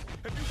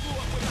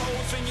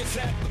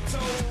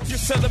 You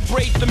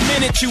celebrate the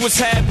minute you was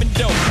having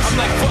dope. I'm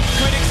like, fuck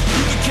critics,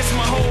 you can kiss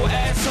my whole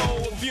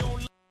asshole if you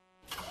don't.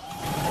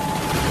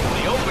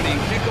 The opening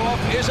kickoff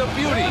is a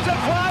beauty. It's a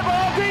fly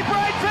ball deep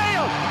right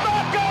field.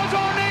 Back goes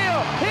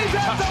O'Neal. He's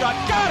at the shot.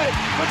 Got it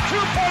with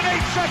 2.8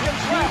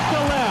 seconds left to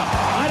left.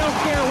 I don't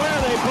care where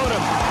they put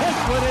him. This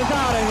one is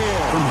out of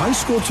here. From high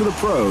school to the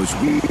pros,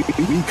 we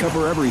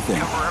cover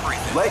everything.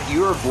 Let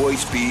your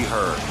voice be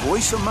heard.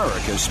 Voice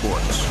America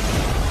Sports.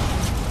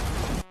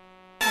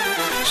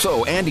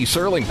 So Andy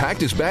Serling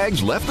packed his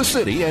bags, left the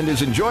city, and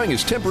is enjoying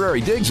his temporary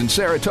digs in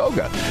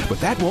Saratoga. But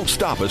that won't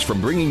stop us from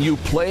bringing you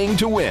Playing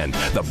to Win,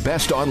 the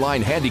best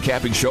online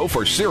handicapping show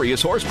for serious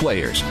horse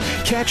players.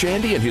 Catch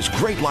Andy and his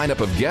great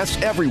lineup of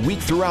guests every week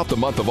throughout the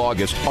month of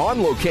August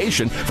on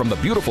location from the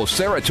beautiful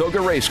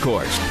Saratoga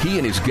Racecourse. He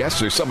and his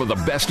guests are some of the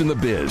best in the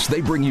biz.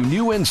 They bring you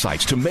new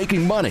insights to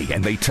making money,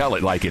 and they tell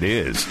it like it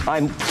is.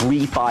 I'm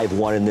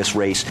 3-5-1 in this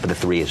race, but the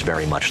 3 is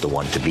very much the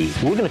one to beat.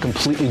 We're going to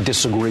completely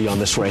disagree on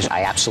this race.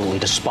 I absolutely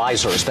despise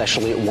her,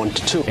 especially at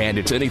 1-2. And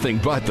it's anything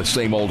but the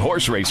same old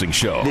horse racing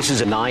show. This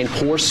is a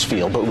 9-horse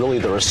field, but really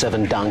there are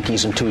 7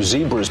 donkeys and 2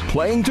 zebras.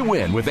 Playing to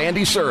Win with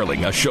Andy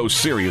Serling, a show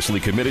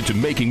seriously committed to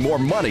making more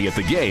money at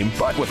the game,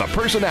 but with a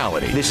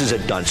personality. This is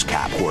a dunce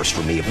cap horse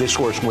for me. If this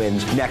horse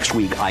wins, next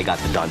week I got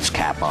the dunce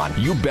cap on.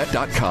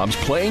 YouBet.com's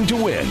Playing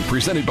to Win,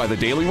 presented by the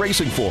Daily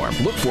Racing Form.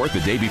 Look for it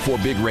the day before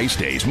big race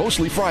days,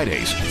 mostly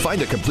Fridays.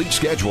 Find a complete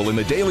schedule in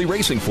the Daily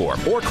Racing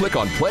Form or click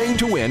on Playing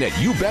to Win at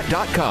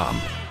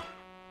YouBet.com.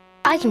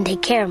 I can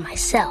take care of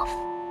myself.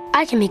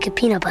 I can make a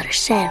peanut butter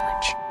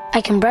sandwich.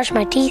 I can brush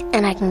my teeth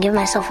and I can give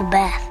myself a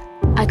bath.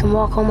 I can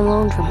walk home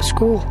alone from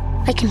school.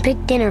 I can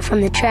pick dinner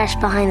from the trash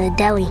behind the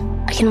deli.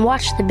 I can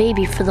watch the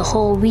baby for the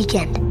whole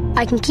weekend.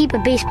 I can keep a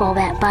baseball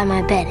bat by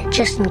my bed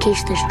just in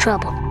case there's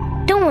trouble.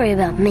 Don't worry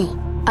about me.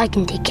 I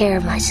can take care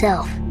of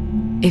myself.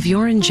 If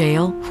you're in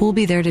jail, who'll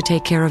be there to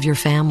take care of your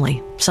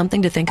family?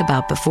 Something to think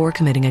about before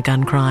committing a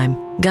gun crime.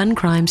 Gun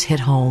crimes hit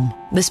home.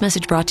 This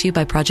message brought to you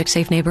by Project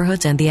Safe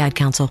Neighborhoods and the Ad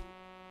Council.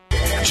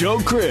 Joe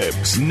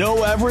Cribbs,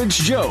 No Average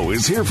Joe,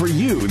 is here for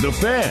you, the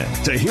fan,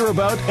 to hear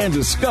about and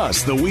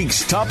discuss the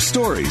week's top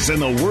stories in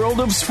the world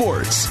of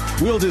sports.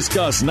 We'll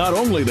discuss not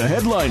only the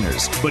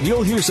headliners, but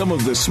you'll hear some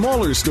of the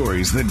smaller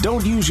stories that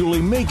don't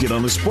usually make it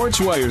on the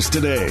sports wires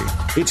today.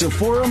 It's a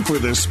forum for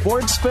the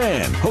sports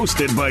fan,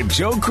 hosted by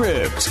Joe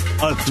Cribbs,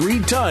 a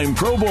 3-time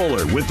Pro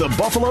Bowler with the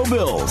Buffalo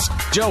Bills.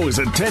 Joe is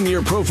a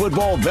 10-year pro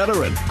football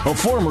veteran, a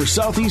former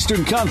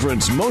Southeastern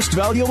Conference Most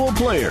Valuable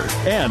Player,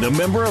 and a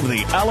member of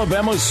the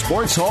Alabama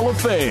Sports Hall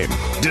of Fame.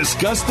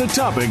 Discuss the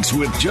topics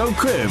with Joe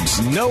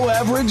Cribbs, No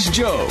Average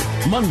Joe.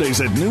 Mondays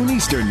at noon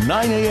Eastern,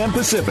 9 a.m.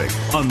 Pacific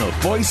on the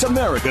Voice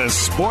America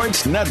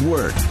Sports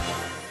Network.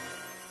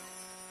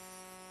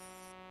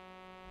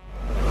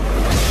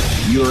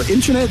 Your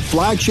internet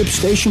flagship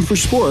station for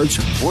sports,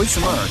 Voice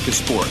America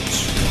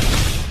Sports.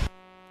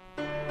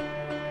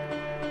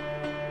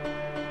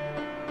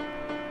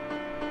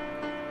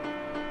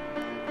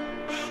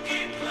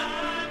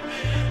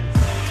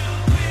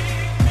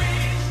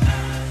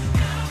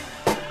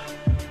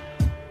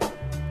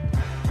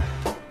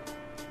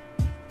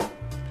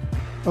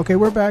 Okay,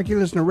 we're back. You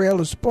listen to Rail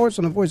of Sports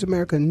on the Voice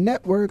America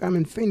Network. I'm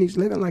in Phoenix,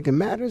 living like it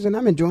matters, and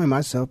I'm enjoying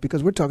myself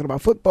because we're talking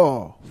about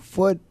football.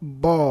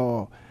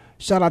 Football.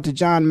 Shout out to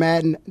John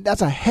Madden.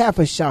 That's a half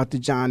a shout to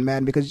John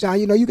Madden because, John,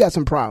 you know, you got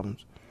some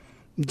problems.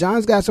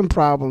 John's got some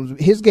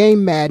problems. His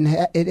game, Madden,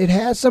 it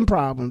has some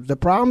problems. The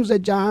problems that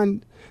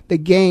John, the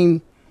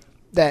game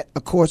that,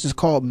 of course, is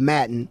called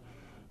Madden,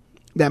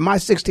 that my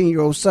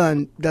 16-year-old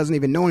son doesn't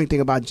even know anything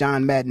about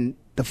John Madden,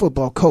 the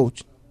football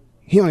coach.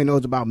 He only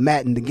knows about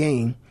Madden, the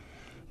game.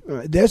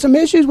 There's some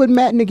issues with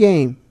Madden the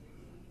game.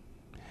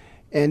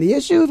 And the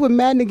issues with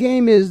Madden the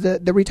game is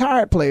the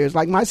retired players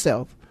like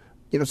myself.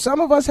 You know, some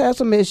of us have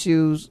some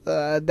issues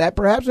that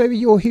perhaps maybe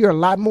you'll hear a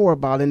lot more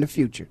about in the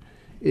future.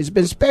 It's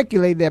been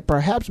speculated that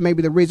perhaps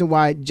maybe the reason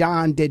why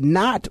John did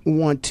not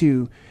want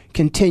to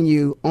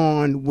continue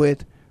on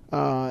with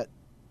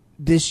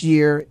this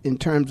year in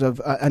terms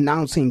of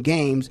announcing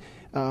games,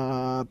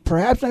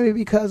 perhaps maybe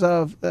because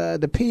of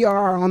the PR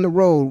on the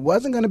road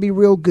wasn't going to be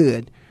real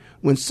good.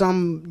 When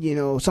some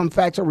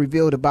facts are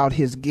revealed about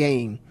his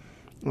game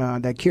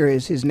that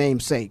carries his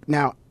namesake.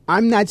 Now,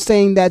 I'm not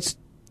saying that's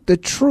the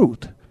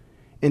truth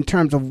in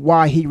terms of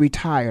why he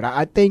retired.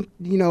 I think,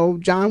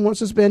 John wants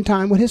to spend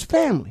time with his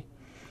family.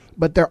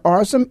 But there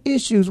are some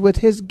issues with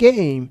his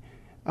game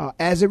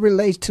as it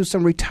relates to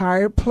some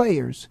retired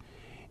players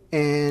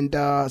and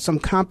some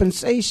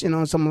compensation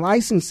on some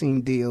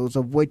licensing deals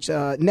of which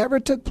never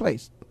took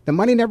place. The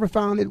money never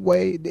found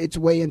its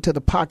way into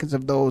the pockets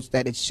of those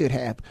that it should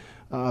have.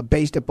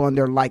 Based upon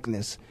their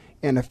likeness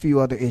and a few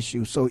other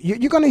issues. So you're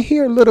going to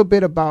hear a little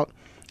bit about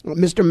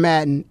Mr.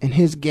 Madden and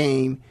his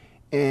game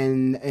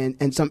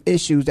and some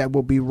issues that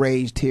will be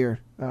raised here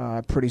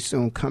pretty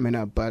soon coming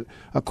up. But,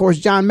 of course,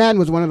 John Madden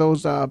was one of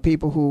those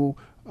people who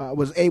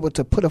was able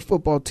to put a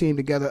football team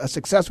together, a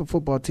successful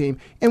football team,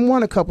 and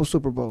won a couple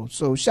Super Bowls.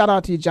 So shout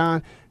out to you,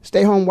 John.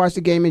 Stay home, watch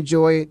the game,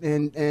 enjoy it.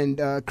 And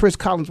Chris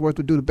Collinsworth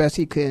will do the best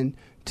he can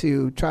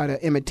to try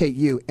to imitate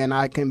you. And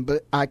I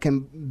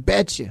can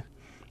bet you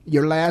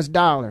your last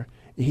dollar,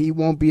 he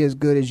won't be as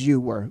good as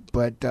you were.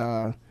 But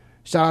shout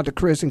out to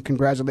Chris and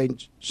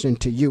congratulations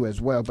to you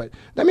as well. But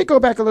let me go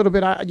back a little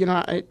bit.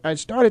 I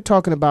started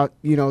talking about,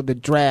 the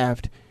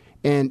draft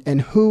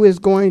and who is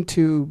going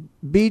to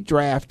be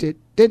drafted.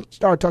 Didn't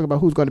start talking about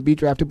who's going to be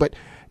drafted, but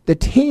the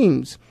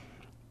teams,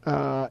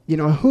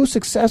 who's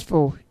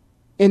successful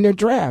in their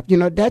draft.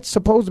 That's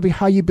supposed to be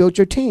how you build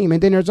your team.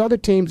 And then there's other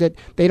teams that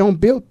they don't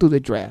build through the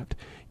draft.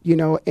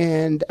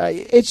 And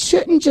it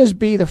shouldn't just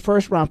be the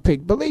first round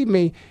pick. Believe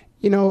me,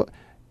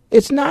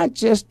 it's not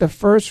just the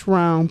first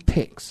round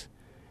picks.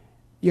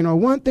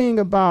 One thing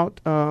about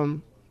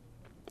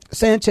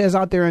Sanchez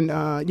out there in,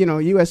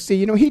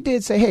 USC, he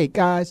did say, hey,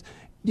 guys,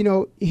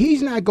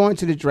 he's not going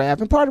to the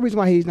draft. And part of the reason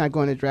why he's not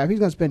going to the draft, he's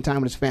going to spend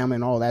time with his family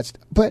and all that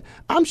stuff. But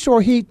I'm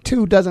sure he,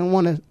 too, doesn't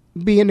want to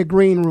be in the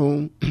green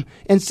room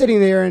and sitting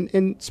there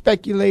and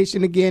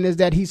speculation again is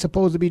that he's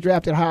supposed to be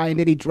drafted high and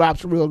then he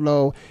drops real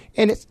low.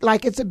 And it's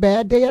like it's a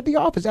bad day at the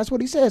office. That's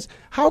what he says.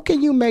 How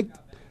can you make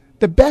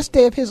the best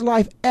day of his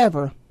life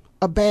ever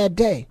a bad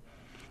day?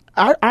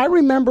 I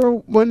remember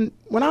when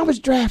I was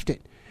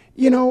drafted,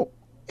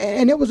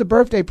 and it was a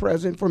birthday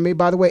present for me.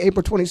 By the way,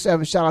 April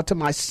 27th, shout out to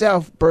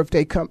myself,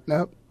 birthday coming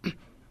up.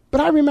 But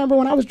I remember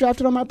when I was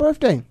drafted on my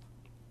birthday.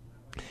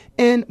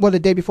 The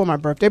day before my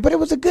birthday, but it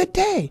was a good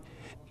day.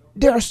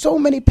 There are so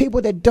many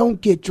people that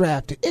don't get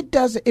drafted.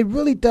 It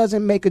really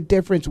doesn't make a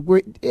difference.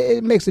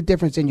 It makes a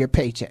difference in your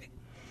paycheck.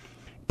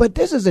 But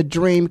this is a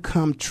dream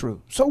come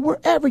true. So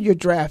wherever you're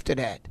drafted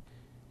at,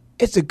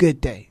 it's a good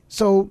day.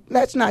 So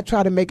let's not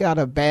try to make it out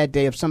a bad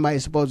day if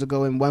somebody's supposed to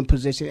go in one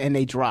position and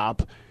they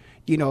drop,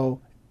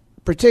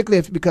 particularly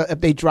if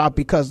they drop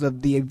because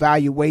of the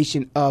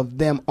evaluation of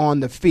them on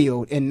the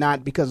field and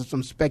not because of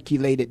some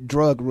speculated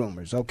drug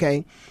rumors,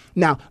 okay?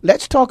 Now,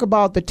 let's talk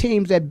about the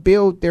teams that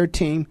build their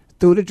team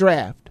through the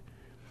draft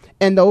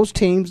and those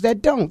teams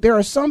that don't. There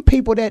are some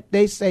people that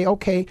they say,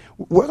 okay,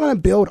 we're going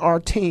to build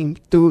our team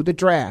through the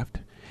draft.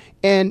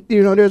 And,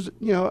 there's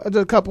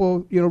a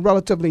couple,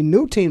 relatively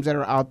new teams that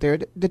are out there.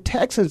 The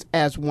Texans,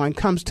 as one,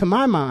 comes to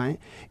my mind.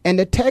 And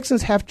the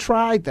Texans have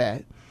tried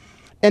that.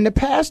 In the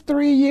past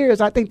 3 years,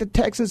 I think the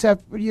Texans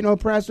have,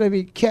 perhaps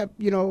maybe kept,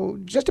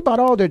 just about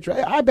all their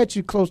draft. I bet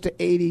you close to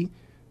 80%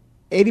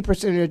 of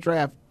their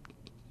draft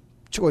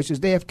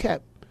choices they have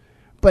kept.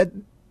 But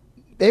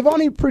they've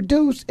only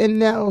produced in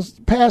those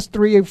past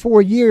 3 or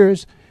 4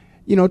 years,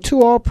 2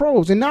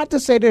 All-Pros. And not to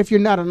say that if you're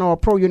not an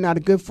All-Pro, you're not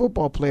a good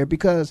football player,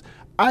 because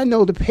I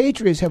know the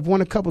Patriots have won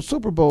a couple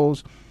Super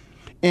Bowls,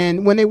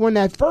 and when they won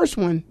that first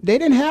one, they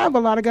didn't have a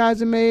lot of guys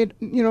that made,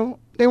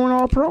 they weren't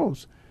all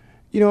pros.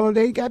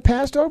 They got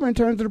passed over in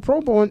terms of the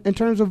Pro Bowl in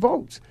terms of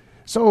votes.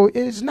 So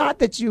it's not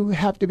that you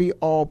have to be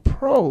all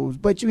pros,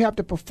 but you have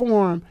to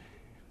perform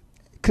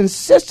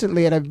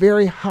consistently at a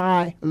very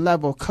high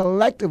level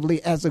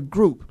collectively as a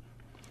group.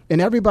 And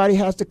everybody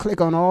has to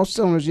click on all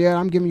cylinders. Yeah,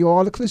 I'm giving you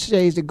all the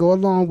cliches that go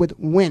along with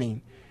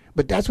winning,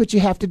 but that's what you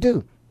have to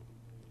do.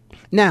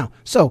 Now,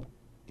 so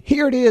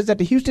here it is that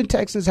the Houston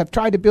Texans have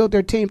tried to build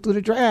their team through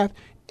the draft,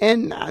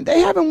 and they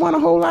haven't won a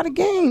whole lot of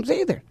games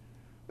either.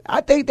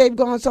 I think they've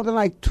gone something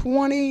like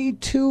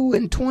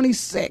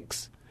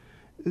 22-26,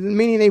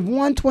 meaning they've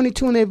won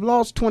 22 and they've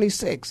lost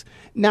 26.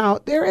 Now,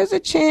 there is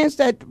a chance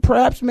that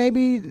perhaps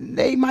maybe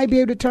they might be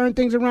able to turn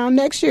things around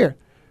next year,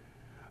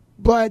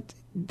 but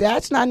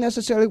that's not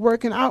necessarily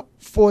working out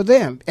for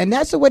them, and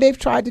that's the way they've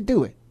tried to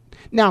do it.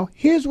 Now,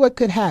 here's what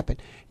could happen.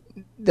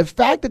 The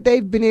fact that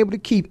they've been able to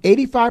keep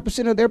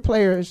 85% of their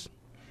players,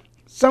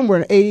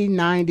 somewhere 80,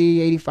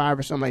 90, 85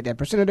 or something like that,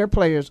 percent of their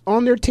players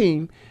on their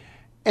team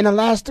in the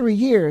last 3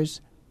 years,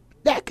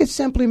 that could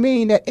simply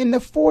mean that in the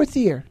fourth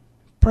year,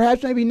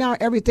 perhaps maybe now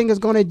everything is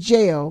going to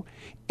jail,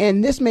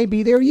 and this may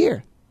be their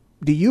year.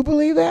 Do you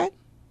believe that?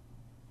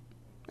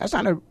 That's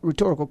not a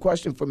rhetorical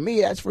question for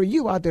me. That's for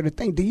you out there to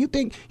think. Do you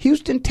think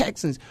Houston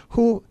Texans,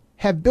 who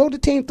have built a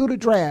team through the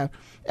draft,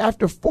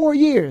 after 4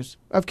 years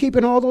of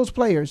keeping all those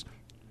players,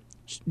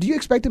 do you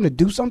expect them to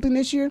do something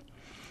this year?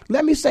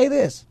 Let me say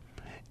this.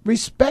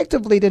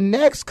 Respectively, the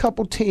next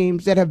couple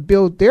teams that have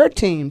built their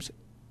teams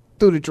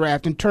through the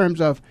draft in terms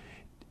of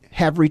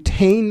have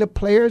retained the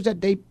players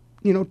that they,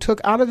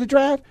 took out of the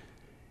draft,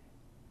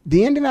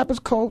 the Indianapolis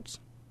Colts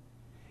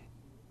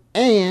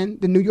and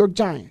the New York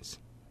Giants.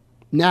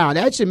 Now,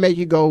 that should make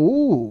you go,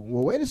 ooh,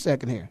 well, wait a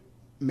second here.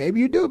 Maybe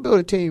you do build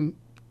a team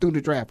through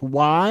the draft.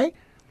 Why?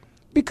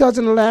 Because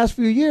in the last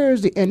few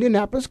years, the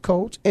Indianapolis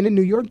Colts and the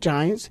New York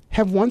Giants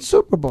have won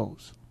Super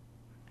Bowls.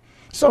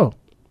 So,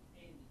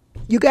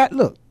 you got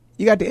the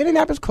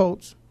Indianapolis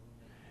Colts,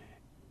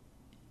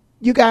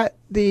 you got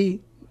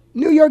the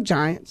New York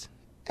Giants,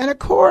 and of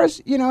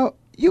course, you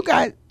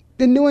got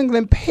the New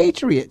England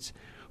Patriots,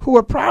 who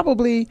are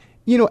probably,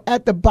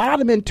 at the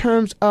bottom in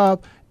terms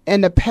of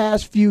in the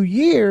past few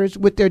years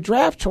with their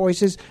draft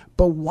choices.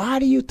 But why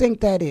do you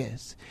think that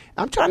is?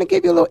 I'm trying to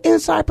give you a little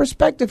inside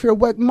perspective here,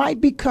 what might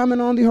be coming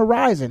on the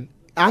horizon.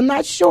 I'm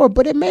not sure,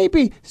 but it may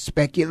be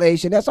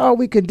speculation. That's all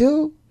we could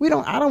do.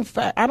 I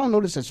don't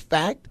know this as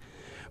fact.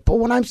 But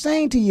what I'm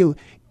saying to you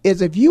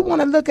is, if you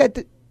want to look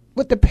at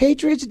what the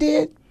Patriots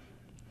did,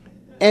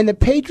 and the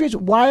Patriots,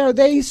 why are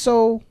they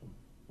so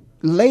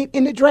late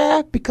in the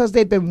draft? Because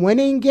they've been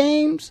winning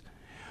games.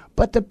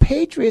 But the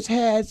Patriots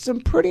had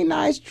some pretty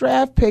nice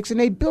draft picks, and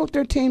they built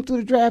their team through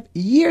the draft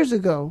years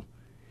ago,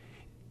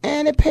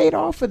 and it paid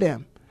off for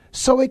them.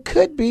 So it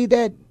could be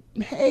that,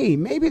 hey,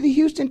 maybe the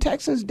Houston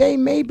Texans' day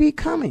may be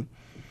coming.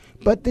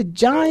 But the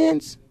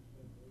Giants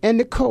and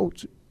the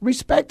Colts,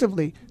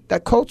 respectively,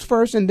 the Colts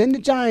first and then the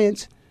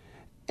Giants,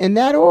 in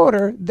that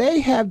order,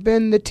 they have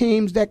been the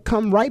teams that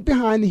come right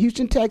behind the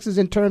Houston Texans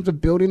in terms of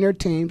building their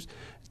teams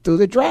through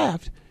the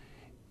draft.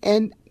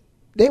 And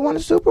they won a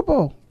Super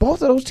Bowl.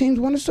 Both of those teams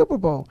won a Super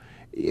Bowl.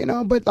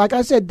 But like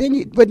I said,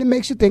 but it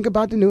makes you think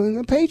about the New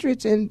England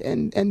Patriots, and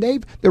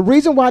the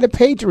reason why the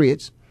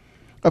Patriots,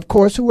 of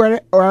course, who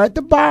are at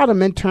the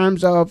bottom in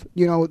terms of,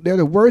 they're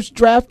the worst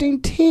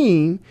drafting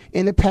team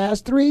in the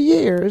past 3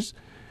 years.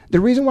 The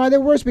reason why they're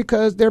worse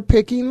because they're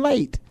picking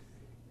late.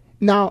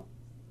 Now,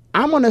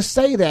 I'm going to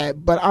say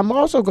that, but I'm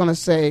also going to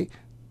say,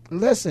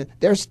 listen,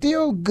 there's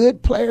still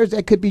good players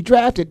that could be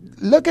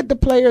drafted. Look at the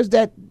players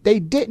that they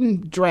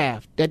didn't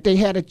draft, that they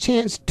had a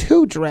chance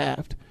to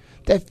draft,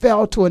 that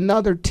fell to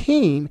another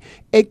team.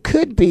 It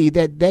could be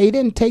that they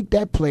didn't take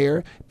that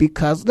player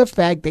because of the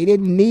fact they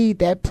didn't need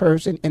that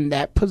person in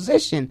that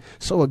position.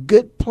 So a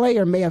good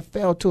player may have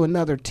fell to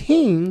another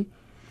team,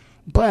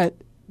 but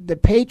the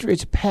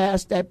Patriots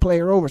passed that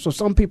player over. So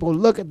some people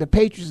look at the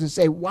Patriots and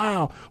say,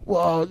 wow,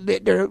 well,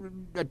 they're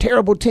a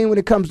terrible team when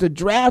it comes to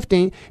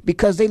drafting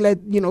because they let,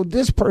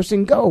 this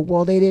person go.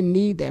 Well, they didn't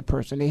need that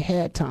person. They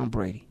had Tom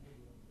Brady.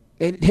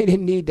 They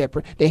didn't need that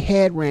person. They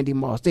had Randy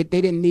Moss. They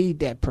didn't need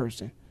that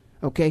person.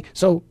 Okay?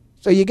 So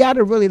you got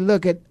to really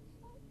look at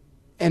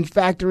and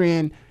factor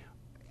in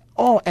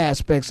all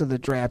aspects of the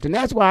draft. And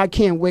that's why I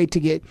can't wait to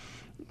get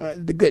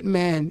the good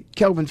man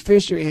Kelvin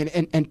Fisher in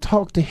and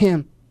talk to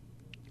him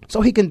so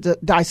he can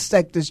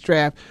dissect this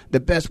draft the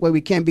best way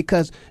we can,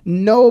 because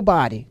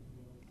nobody's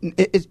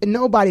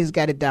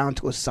got it down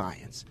to a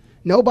science.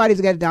 Nobody's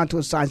got it down to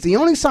a science. The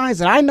only science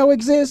that I know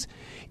exists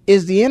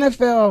is the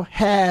NFL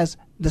has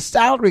the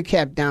salary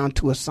cap down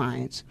to a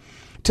science,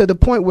 to the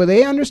point where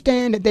they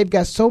understand that they've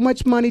got so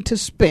much money to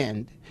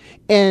spend,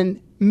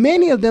 and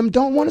many of them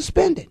don't want to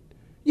spend it.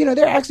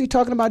 They're actually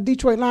talking about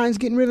Detroit Lions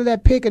getting rid of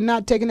that pick and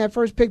not taking that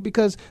first pick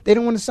because they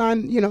don't want to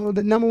sign,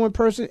 the number one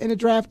person in the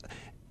draft.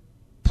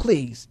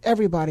 Please,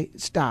 everybody,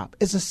 stop.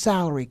 It's a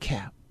salary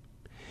cap.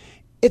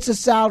 It's a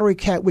salary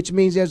cap, which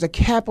means there's a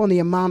cap on the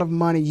amount of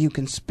money you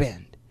can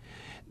spend.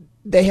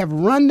 They have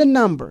run the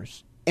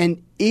numbers,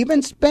 and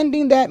even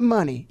spending that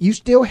money, you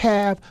still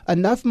have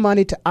enough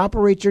money to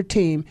operate your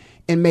team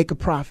and make a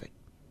profit.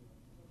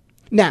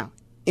 Now,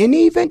 in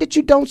the event that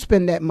you don't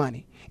spend that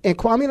money, and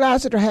Kwame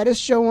Lassiter had his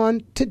show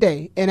on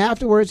today, and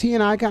afterwards he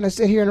and I kind of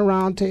sit here in a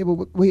round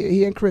table,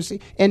 he and Chrissy,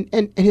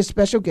 and his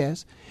special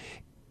guest,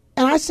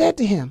 and I said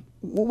to him,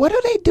 what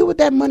do they do with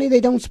that money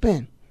they don't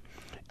spend?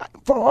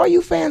 For all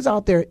you fans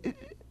out there,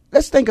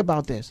 let's think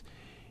about this.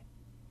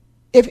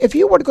 If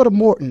you were to go to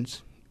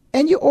Morton's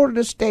and you ordered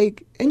a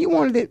steak and you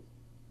wanted it,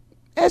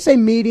 let's say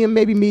medium,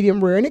 maybe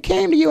medium rare, and it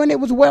came to you and it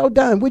was well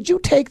done, would you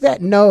take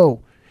that?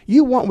 No.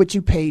 You want what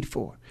you paid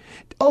for.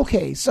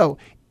 Okay, so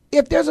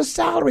if there's a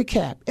salary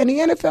cap and the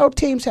NFL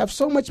teams have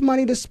so much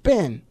money to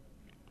spend,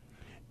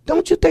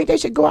 don't you think they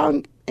should go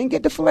out and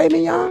get the filet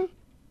mignon?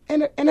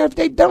 And if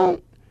they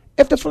don't,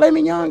 if the filet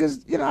mignon is,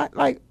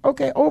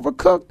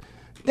 overcooked,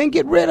 then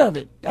get rid of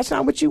it. That's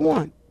not what you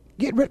want.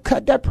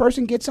 Cut that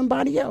person, get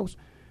somebody else.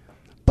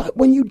 But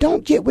when you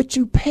don't get what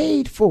you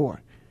paid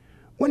for,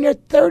 when they're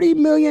 $30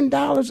 million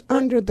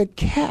under the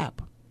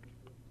cap,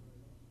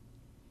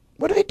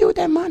 what do they do with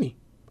that money?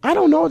 I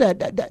don't know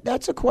that.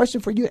 That's a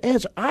question for you to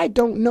answer. I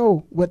don't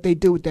know what they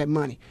do with that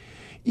money.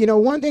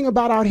 One thing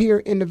about out here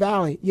in the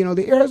Valley,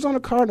 the Arizona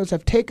Cardinals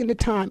have taken the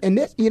time, and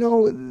this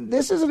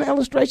is an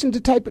illustration to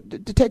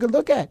take a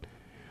look at.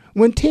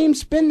 When teams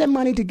spend their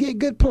money to get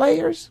good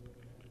players,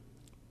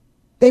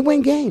 they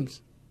win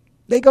games.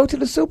 They go to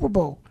the Super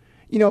Bowl.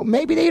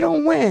 Maybe they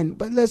don't win,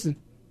 but listen,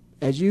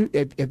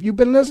 if you've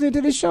been listening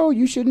to the show,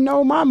 you should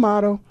know my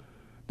motto.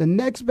 The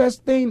next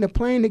best thing to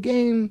playing the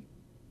game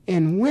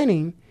and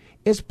winning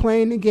is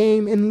playing the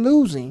game and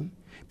losing,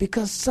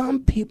 because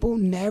some people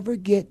never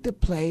get to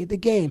play the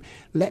game.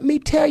 Let me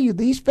tell you,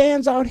 these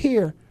fans out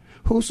here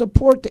who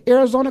support the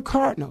Arizona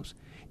Cardinals,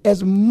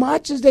 as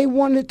much as they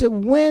wanted to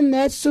win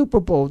that Super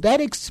Bowl,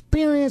 that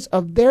experience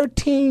of their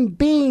team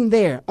being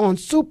there on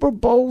Super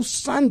Bowl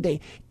Sunday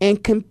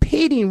and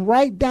competing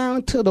right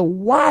down to the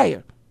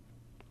wire,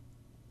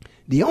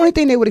 the only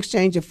thing they would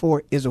exchange it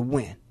for is a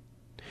win.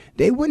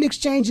 They wouldn't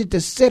exchange it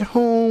to sit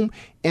home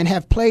and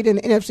have played in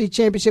the NFC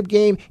Championship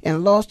game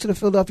and lost to the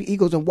Philadelphia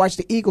Eagles and watch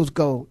the Eagles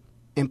go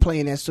and play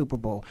in that Super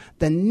Bowl.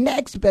 The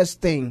next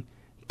best thing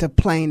to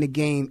playing the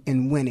game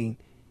and winning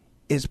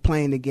is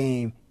playing the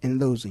game and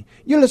losing.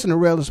 You're listening to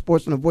Real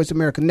Sports on the Voice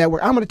America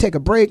Network. I'm going to take a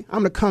break. I'm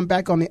going to come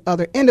back on the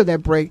other end of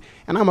that break,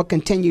 and I'm going to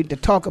continue to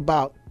talk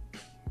about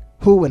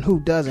who and who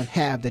doesn't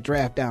have the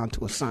draft down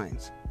to a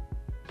science.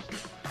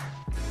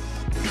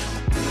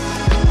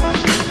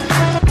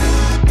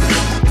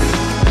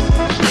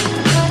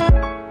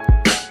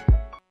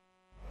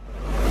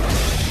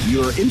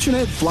 Your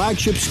internet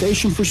flagship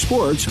station for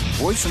sports,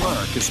 Voice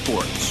America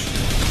Sports.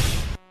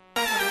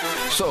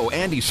 So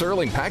Andy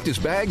Serling packed his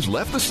bags,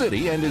 left the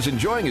city, and is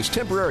enjoying his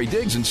temporary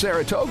digs in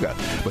Saratoga.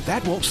 But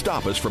that won't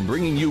stop us from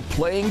bringing you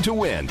Playing to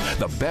Win,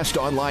 the best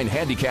online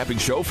handicapping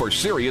show for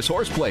serious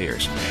horse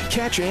players.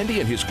 Catch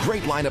Andy and his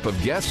great lineup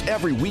of guests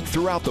every week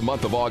throughout the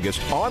month of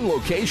August on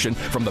location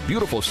from the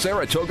beautiful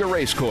Saratoga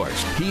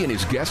Racecourse. He and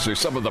his guests are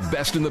some of the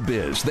best in the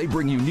biz. They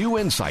bring you new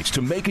insights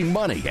to making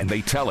money, and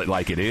they tell it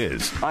like it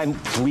is. I'm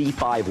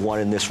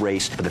 3-5-1 in this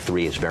race, but the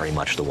 3 is very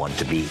much the one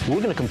to beat. We're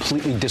going to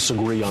completely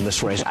disagree on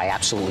this race. I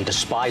absolutely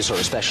despise her,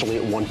 especially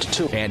at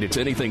 1-2. And it's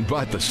anything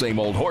but the same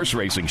old horse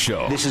racing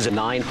show. This is a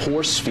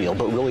 9-horse field,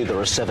 but really there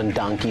are 7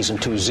 donkeys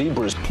and 2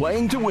 zebras.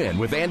 Playing to Win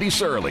with Andy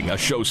Serling, a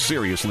show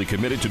seriously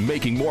committed to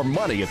making more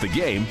money at the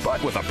game,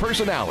 but with a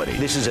personality.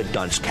 This is a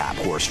dunce cap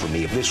horse for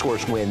me. If this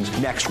horse wins,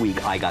 next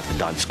week I got the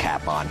dunce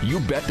cap on.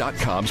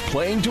 YouBet.com's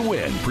Playing to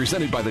Win,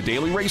 presented by the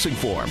Daily Racing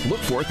Form.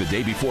 Look for it the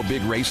day before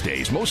big race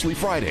days, mostly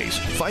Fridays.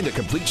 Find a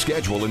complete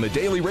schedule in the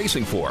Daily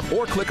Racing Form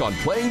or click on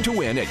Playing to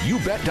Win at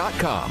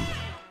YouBet.com.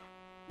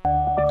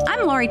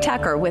 I'm Lori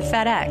Tucker with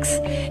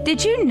FedEx.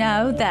 Did you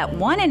know that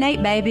 1 in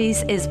 8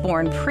 babies is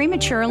born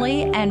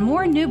prematurely and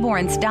more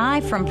newborns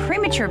die from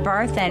premature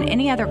birth than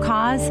any other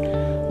cause?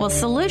 Well,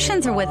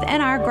 solutions are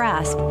within our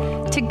grasp.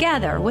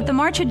 Together, with the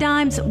March of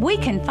Dimes, we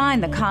can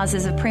find the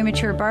causes of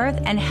premature birth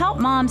and help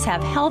moms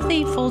have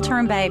healthy,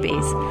 full-term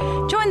babies.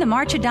 Join the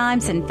March of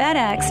Dimes and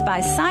FedEx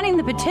by signing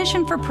the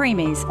petition for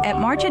preemies at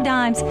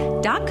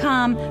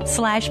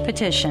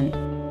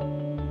marchofdimes.com/petition.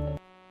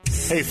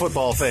 Hey,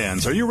 football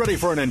fans, are you ready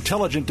for an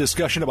intelligent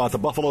discussion about the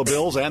Buffalo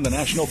Bills and the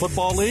National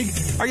Football League?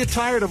 Are you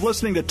tired of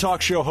listening to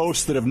talk show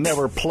hosts that have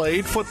never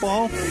played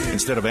football?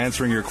 Instead of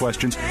answering your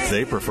questions,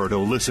 they prefer to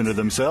listen to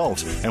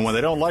themselves. And when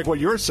they don't like what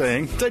you're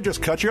saying, they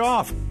just cut you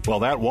off. Well,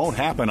 that won't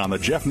happen on the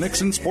Jeff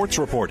Nixon Sports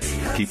Report.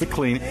 Keep it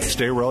clean,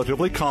 stay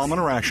relatively calm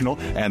and rational,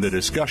 and the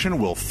discussion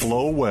will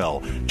flow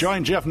well.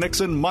 Join Jeff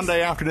Nixon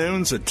Monday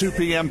afternoons at 2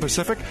 p.m.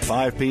 Pacific,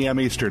 5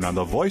 p.m. Eastern on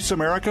the Voice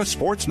America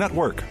Sports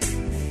Network.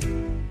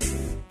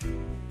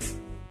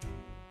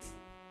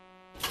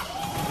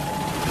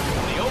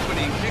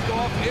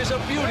 Is a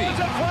beauty. There's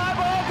a fly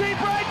ball deep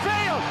right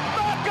field.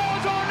 Back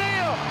goes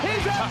O'Neal.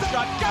 He's at the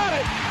shot. Got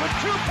it with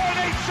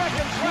 2.8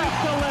 seconds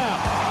left to left.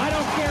 I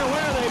don't care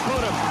where they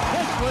put him.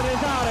 This one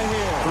is out of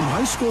here. From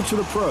high school to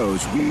the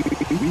pros, we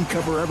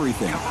cover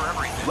everything.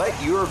 Let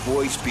your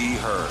voice be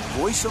heard.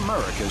 Voice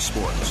America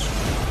Sports.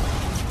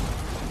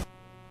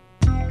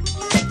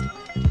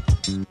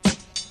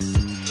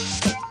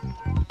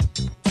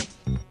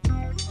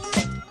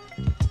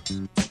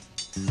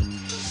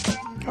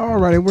 All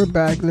righty, we're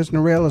back. Listen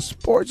to Rail of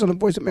Sports on the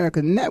Voice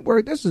America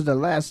Network. This is the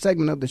last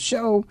segment of the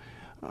show,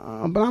 but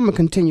I'm going to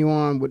continue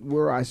on with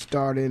where I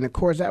started. And, of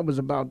course, that was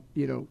about,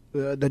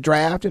 the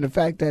draft and the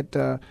fact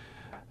that,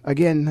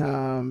 again,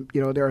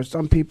 there are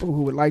some people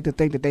who would like to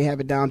think that they have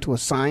it down to a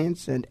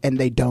science, and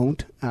they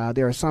don't.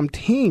 There are some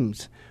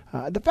teams.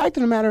 The fact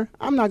of the matter,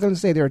 I'm not going to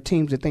say there are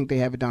teams that think they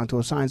have it down to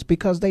a science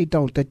because they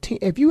don't.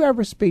 If you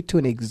ever speak to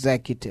an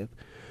executive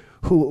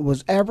who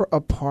was ever a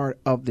part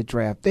of the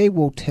draft, they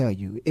will tell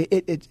you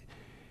it's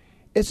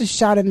a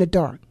shot in the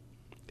dark.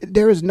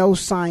 There is no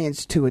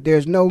science to it.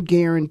 There's no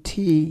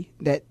guarantee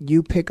that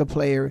you pick a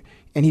player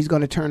and he's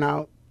going to turn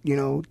out,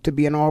 to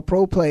be an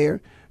all-pro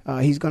player.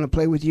 He's going to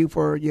play with you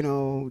for,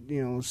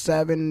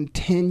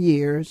 7-10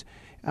 years.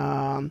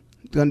 Going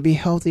to be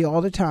healthy all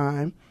the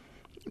time.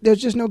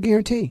 There's just no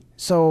guarantee.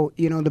 So,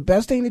 the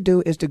best thing to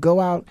do is to go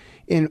out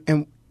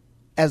and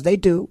as they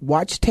do,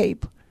 watch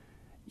tape.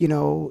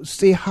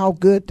 See how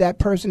good that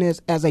person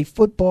is as a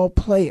football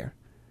player.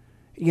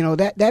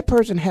 That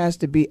person has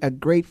to be a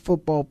great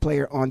football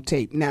player on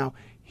tape. Now,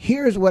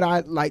 here's what I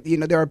like.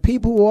 There are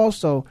people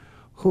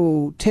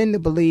who tend to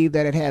believe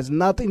that it has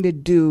nothing to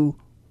do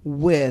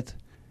with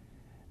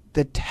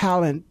the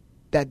talent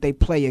that they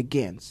play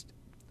against.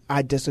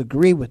 I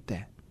disagree with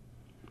that.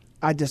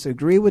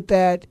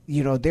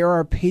 There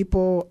are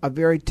people, a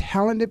very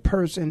talented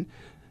person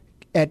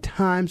at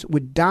times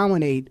would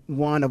dominate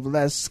one of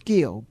less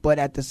skill, but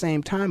at the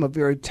same time, a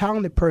very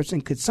talented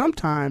person could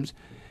sometimes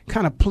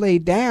kind of play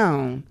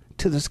down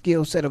to the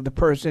skill set of the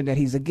person that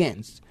he's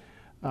against.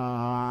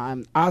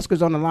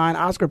 Oscar's on the line.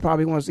 Oscar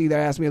probably wants to either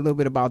ask me a little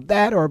bit about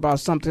that or about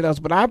something else,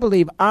 but I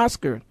believe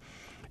Oscar,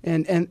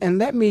 and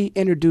let me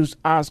introduce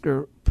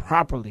Oscar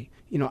properly.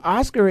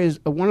 Oscar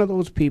is one of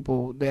those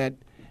people that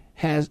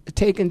has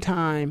taken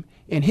time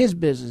in his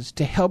business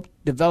to help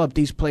develop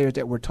these players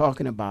that we're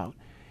talking about.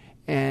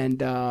 And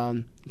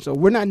so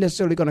we're not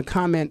necessarily going to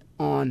comment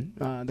on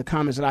the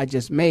comments that I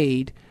just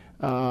made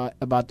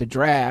about the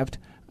draft.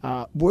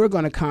 We're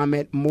going to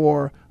comment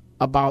more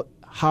about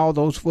how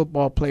those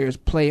football players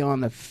play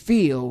on the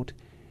field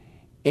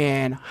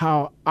and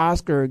how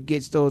Oscar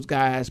gets those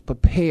guys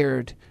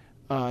prepared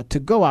to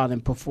go out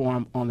and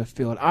perform on the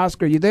field.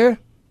 Oscar, you there?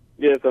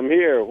 Yes, I'm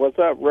here. What's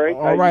up, Ray?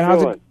 All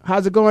right.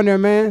 How's it going there,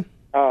 man?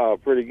 Oh,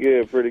 pretty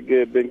good.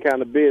 Been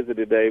kind of busy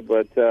today,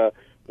 but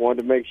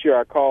wanted to make sure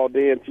I called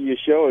in to your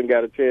show and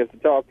got a chance to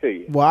talk to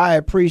you. Well, I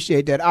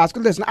appreciate that,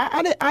 Oscar. Listen,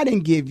 I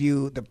didn't give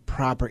you the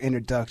proper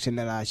introduction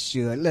that I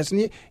should.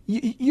 Listen,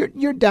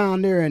 you're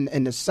down there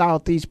in the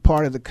southeast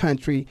part of the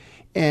country,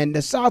 and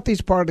the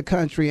southeast part of the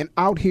country, and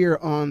out here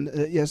on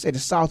the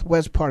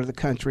southwest part of the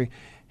country,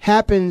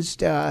 happens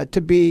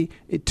to be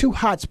two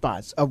hot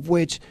spots of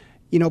which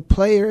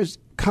players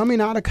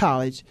coming out of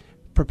college,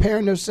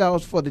 preparing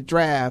themselves for the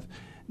draft.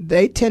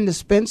 They tend to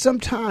spend some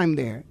time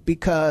there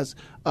because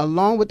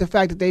along with the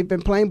fact that they've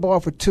been playing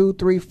ball for 2,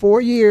 3, 4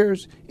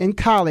 years in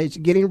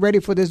college, getting ready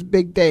for this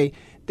big day,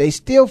 they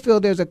still feel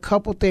there's a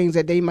couple things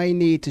that they may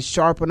need to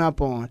sharpen up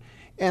on.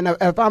 And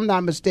if I'm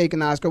not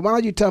mistaken, Oscar, why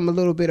don't you tell them a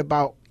little bit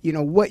about,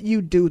 what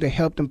you do to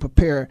help them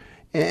prepare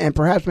and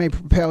perhaps maybe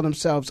propel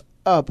themselves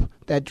up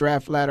that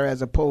draft ladder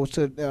as opposed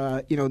to,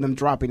 them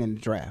dropping in the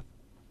draft?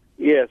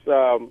 Yes.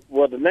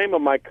 Well, the name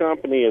of my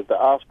company is the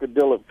Oscar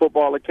Dillard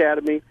Football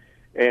Academy.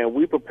 And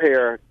we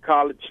prepare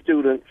college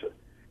students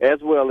as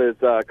well as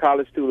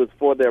college students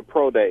for their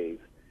pro days.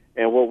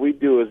 And what we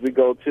do is we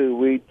talk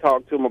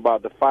to them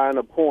about the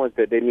finer points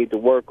that they need to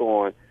work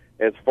on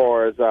as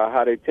far as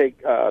how they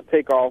take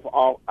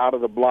off out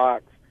of the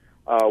blocks,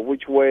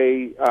 which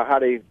way, how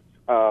they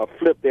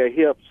flip their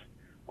hips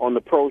on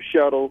the pro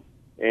shuttle,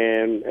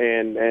 and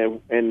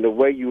the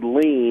way you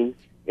lean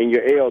in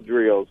your L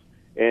drills.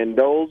 And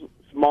those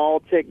small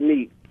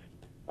techniques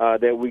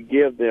that we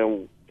give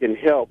them can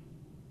help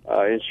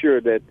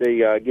ensure that they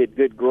get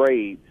good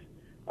grades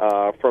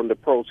from the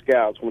pro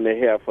scouts when they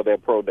have for their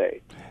pro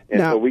day.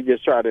 And so we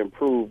just try to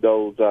improve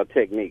those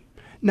techniques.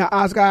 Now,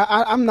 Oscar,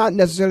 I'm not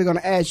necessarily going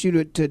to ask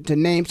you to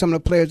name some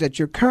of the players that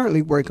you're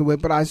currently working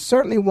with, but I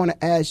certainly want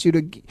to ask you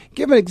to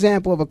give an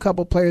example of a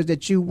couple players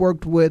that you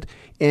worked with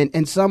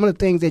and some of the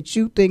things that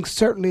you think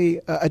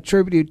certainly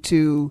attributed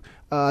to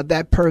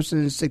that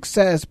person's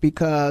success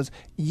because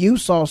you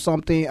saw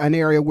something, an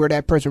area where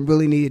that person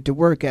really needed to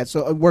work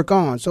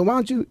on. So why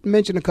don't you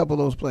mention a couple of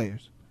those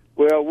players?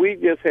 Well, we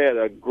just had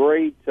a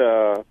great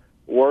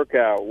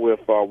workout with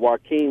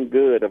Joaquin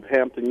Good of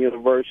Hampton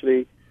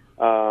University.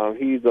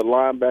 He's a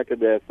linebacker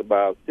that's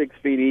about 6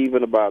 feet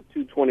even, about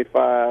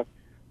 225.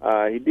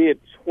 He did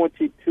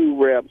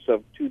 22 reps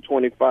of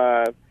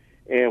 225,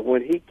 and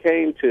when he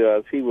came to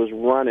us, he was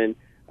running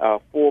a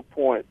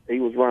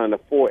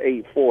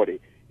 4.840,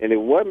 and it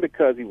wasn't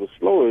because he was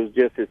slow; it was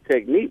just his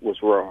technique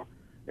was wrong.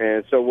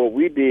 And so what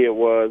we did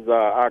was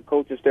our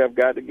coaching staff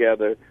got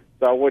together,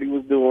 saw what he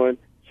was doing,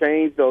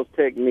 changed those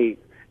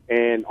techniques,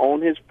 and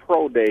on his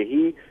pro day,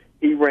 he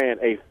ran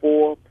a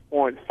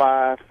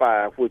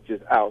 4.55, which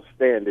is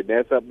outstanding.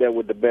 That's up there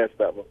with the best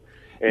of them.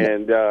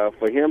 And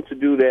for him to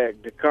do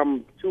that, to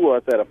come to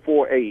us at a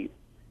 4.8,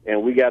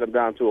 and we got him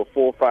down to a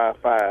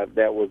 4.55,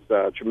 that was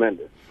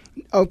tremendous.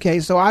 Okay,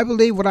 so I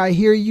believe what I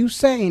hear you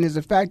saying is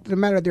the fact of the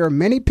matter, there are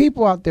many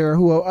people out there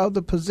who are of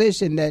the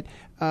position that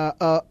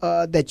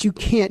that you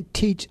can't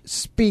teach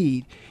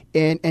speed.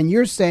 And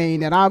you're saying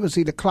that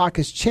obviously the clock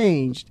has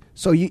changed,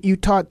 so you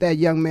taught that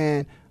young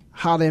man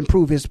how to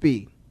improve his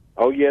speed.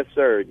 Oh, yes,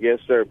 sir. Yes,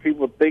 sir.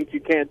 People think you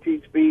can't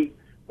teach speed,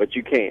 but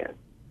you can.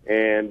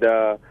 And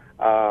a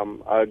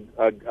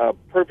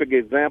perfect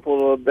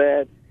example of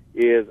that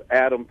is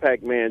Adam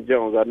Pac-Man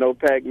Jones. I know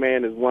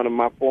Pac-Man is one of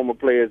my former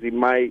players. He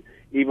might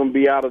even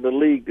be out of the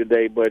league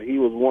today, but he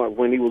was one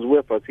when he was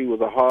with us. He was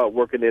a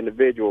hard-working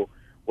individual.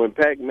 When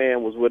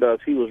Pac-Man was with us,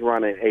 he was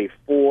running a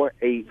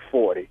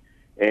 4.840,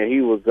 and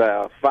he was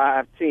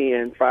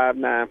 5'10",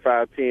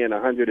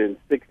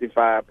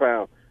 165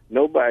 pounds.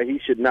 He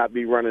should not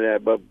be running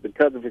that, but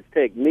because of his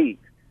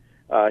technique,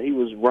 he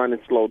was running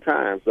slow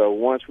time. So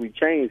once we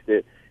changed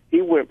it,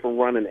 he went from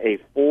running a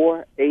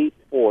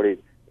 4.840,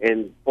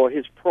 and for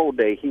his pro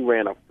day, he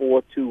ran a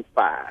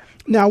 4.25.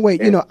 Now,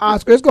 wait,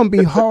 Oscar, it's going to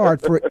be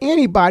hard for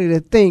anybody to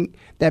think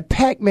that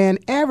Pac-Man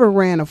ever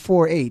ran a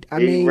 4.8.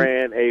 He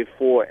ran a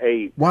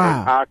 4.8.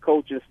 Wow. And our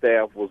coaching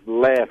staff was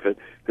laughing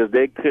because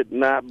they could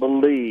not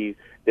believe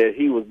that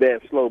he was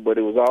that slow, but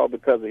it was all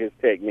because of his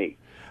technique.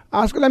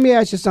 Oscar, let me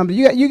ask you something.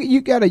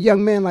 You got a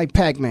young man like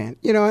Pac-Man,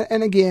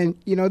 and again,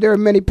 there are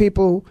many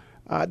people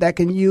that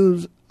can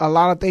use a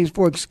lot of things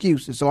for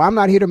excuses. So I'm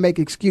not here to make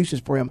excuses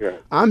for him. Yeah.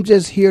 I'm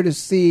just here to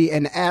see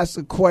and ask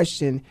a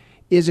question.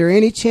 Is there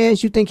any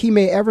chance you think he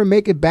may ever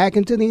make it back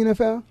into the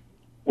NFL?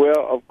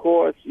 Well, of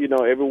course,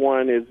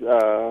 everyone is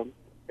some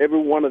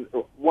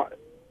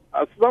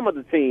of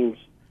the teams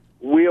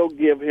will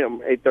give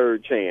him a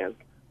third chance.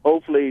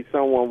 Hopefully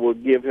someone will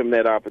give him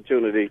that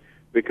opportunity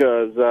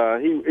because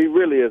he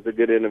really is a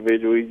good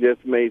individual. He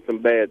just made some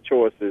bad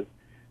choices,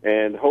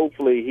 and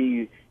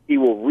hopefully he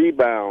will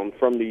rebound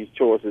from these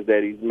choices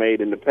that he's made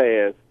in the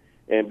past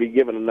and be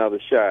given another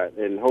shot.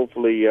 And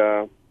hopefully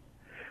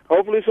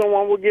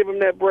someone will give him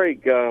that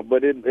break.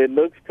 But it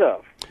looks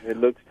tough. It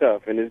looks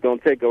tough, and it's going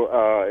to take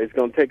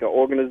an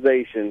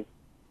organization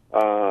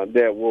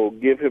that will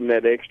give him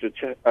that extra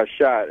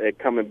shot at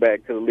coming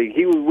back to the league.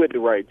 He was with the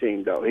right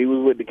team, though. He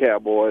was with the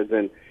Cowboys,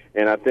 and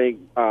I think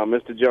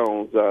Mr.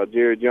 Jones,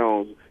 Jerry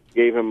Jones,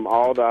 gave him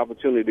all the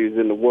opportunities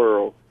in the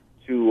world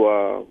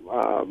to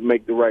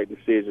make the right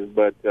decisions,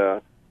 but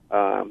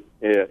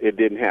it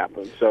didn't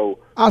happen. So,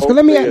 Oscar,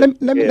 let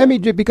me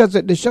because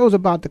the show's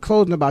about to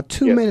close in about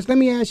 2 minutes. Let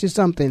me ask you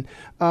something.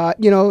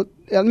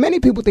 Many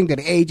people think that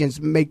agents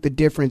make the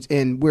difference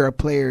in where a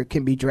player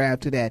can be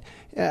drafted at.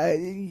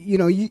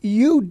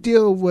 You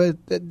deal with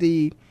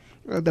the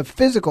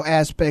physical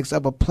aspects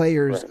of a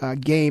player's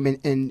game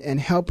and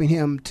helping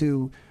him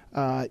to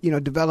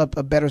develop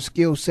a better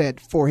skill set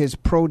for his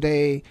pro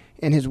day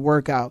and his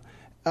workout.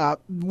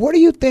 What do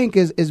you think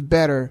is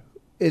better?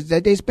 Is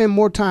that they spend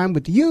more time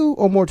with you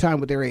or more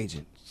time with their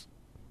agents?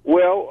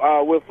 Well,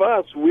 with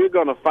us, we're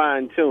going to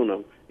fine-tune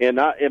them. In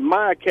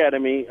my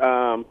academy,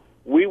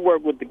 we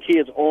work with the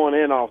kids on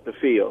and off the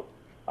field.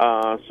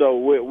 So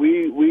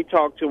we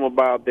talk to them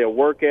about their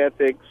work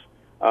ethics,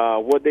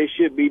 what they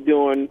should be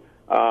doing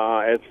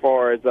as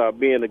far as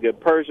being a good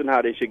person,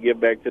 how they should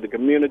give back to the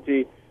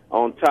community,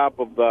 on top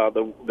of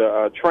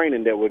the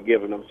training that we're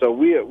giving them. So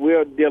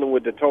we're dealing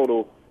with the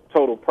total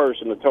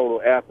person, the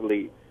total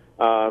athlete.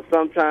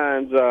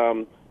 Sometimes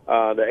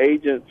the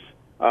agents,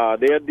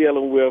 they're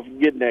dealing with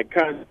getting that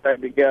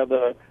contract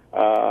together,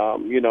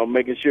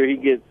 making sure he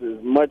gets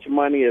as much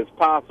money as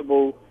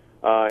possible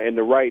and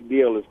the right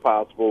deal as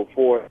possible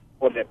for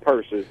for that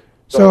person.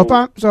 So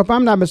if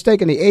I'm not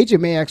mistaken, the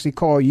agent may actually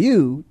call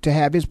you to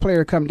have his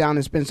player come down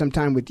and spend some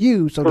time with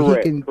you, so that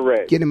he can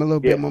get him a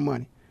little bit more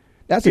money.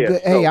 That's a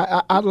good. Hey,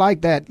 I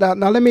like that.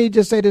 Now let me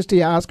just say this to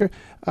you, Oscar.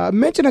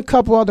 Mention a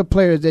couple other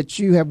players that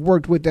you have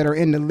worked with that are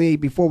in the league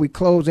before we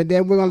close, and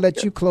then we're going to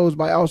let you close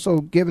by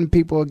also giving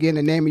people again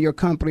the name of your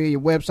company, your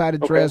website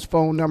address,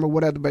 phone number,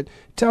 whatever. But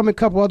tell me a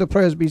couple other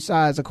players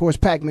besides, of course,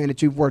 Pac-Man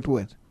that you've worked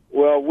with.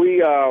 Well,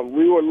 we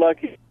were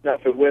lucky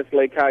enough at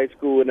Westlake High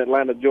School in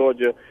Atlanta,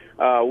 Georgia.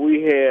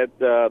 We had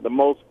the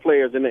most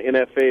players in the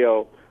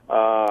NFL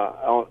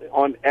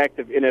on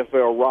active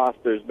NFL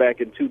rosters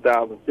back in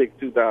 2006,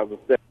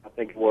 2007, I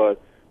think it was.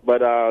 But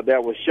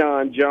that was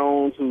Sean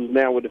Jones, who's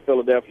now with the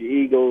Philadelphia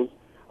Eagles,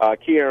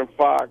 Kieran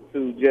Fox,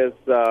 who just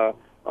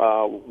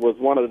was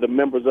one of the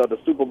members of the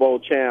Super Bowl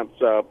champs,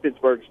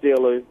 Pittsburgh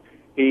Steelers.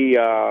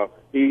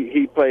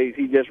 He plays.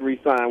 He just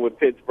re-signed with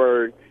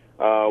Pittsburgh.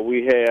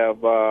 We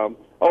have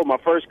my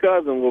first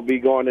cousin will be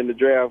going in the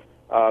draft.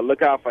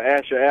 Look out for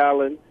Asher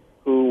Allen,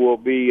 who will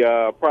be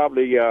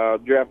probably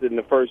drafted in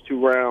the first 2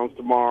 rounds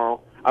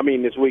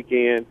this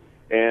weekend.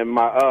 And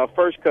my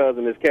first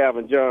cousin is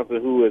Calvin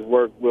Johnson, who has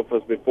worked with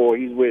us before.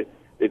 He's with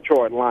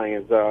Detroit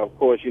Lions. Of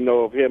course, you know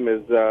of him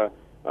as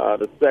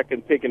the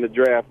second pick in the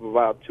draft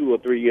about 2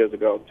 years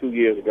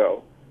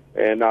ago.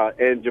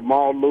 And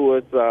Jamal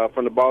Lewis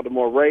from the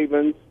Baltimore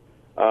Ravens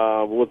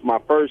was my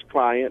first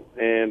client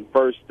and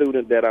first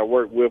student that I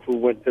worked with who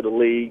went to the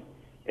league.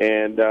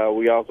 And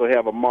we also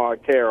have Amar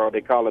Carroll. They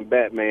call him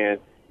Batman.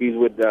 He's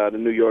with the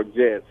New York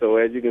Jets. So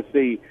as you can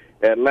see,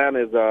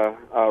 Atlanta is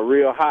a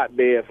real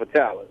hotbed for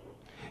talent.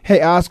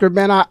 Hey, Oscar,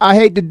 man, I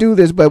hate to do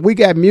this, but we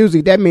got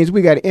music. That means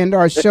we got to end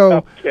our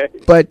show. Okay.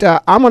 But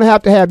I'm going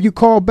to have you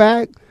call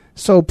back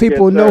so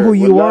people know who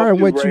you are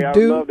and what you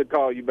do. I'd love to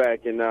call you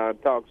back and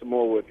talk some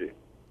more with you.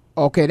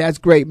 Okay, that's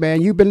great,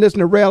 man. You've been listening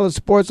to Rail of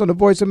Sports on the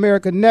Voice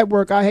America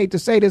Network. I hate to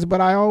say this,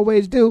 but I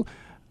always do.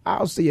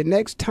 I'll see you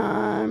next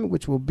time,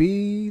 which will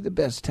be the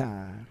best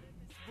time.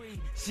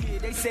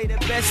 Shit, they say the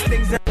best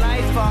things in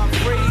life are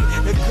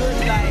free. The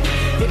good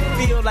life,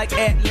 it feel like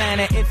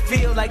Atlanta, it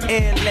feel like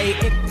LA,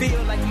 it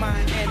feel like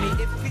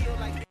Miami, it feel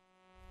like...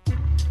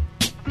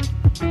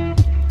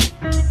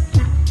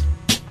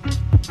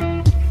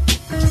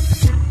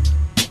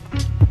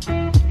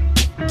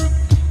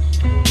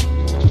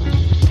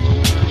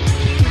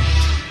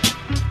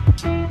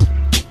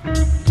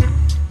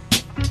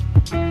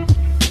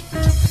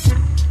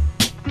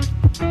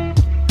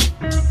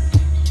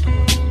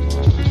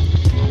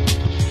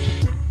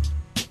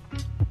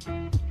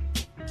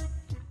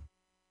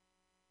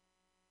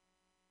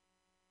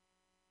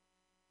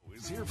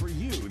 Here for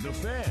you, the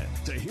fan,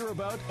 to hear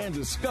about and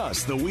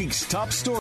discuss the week's top stories.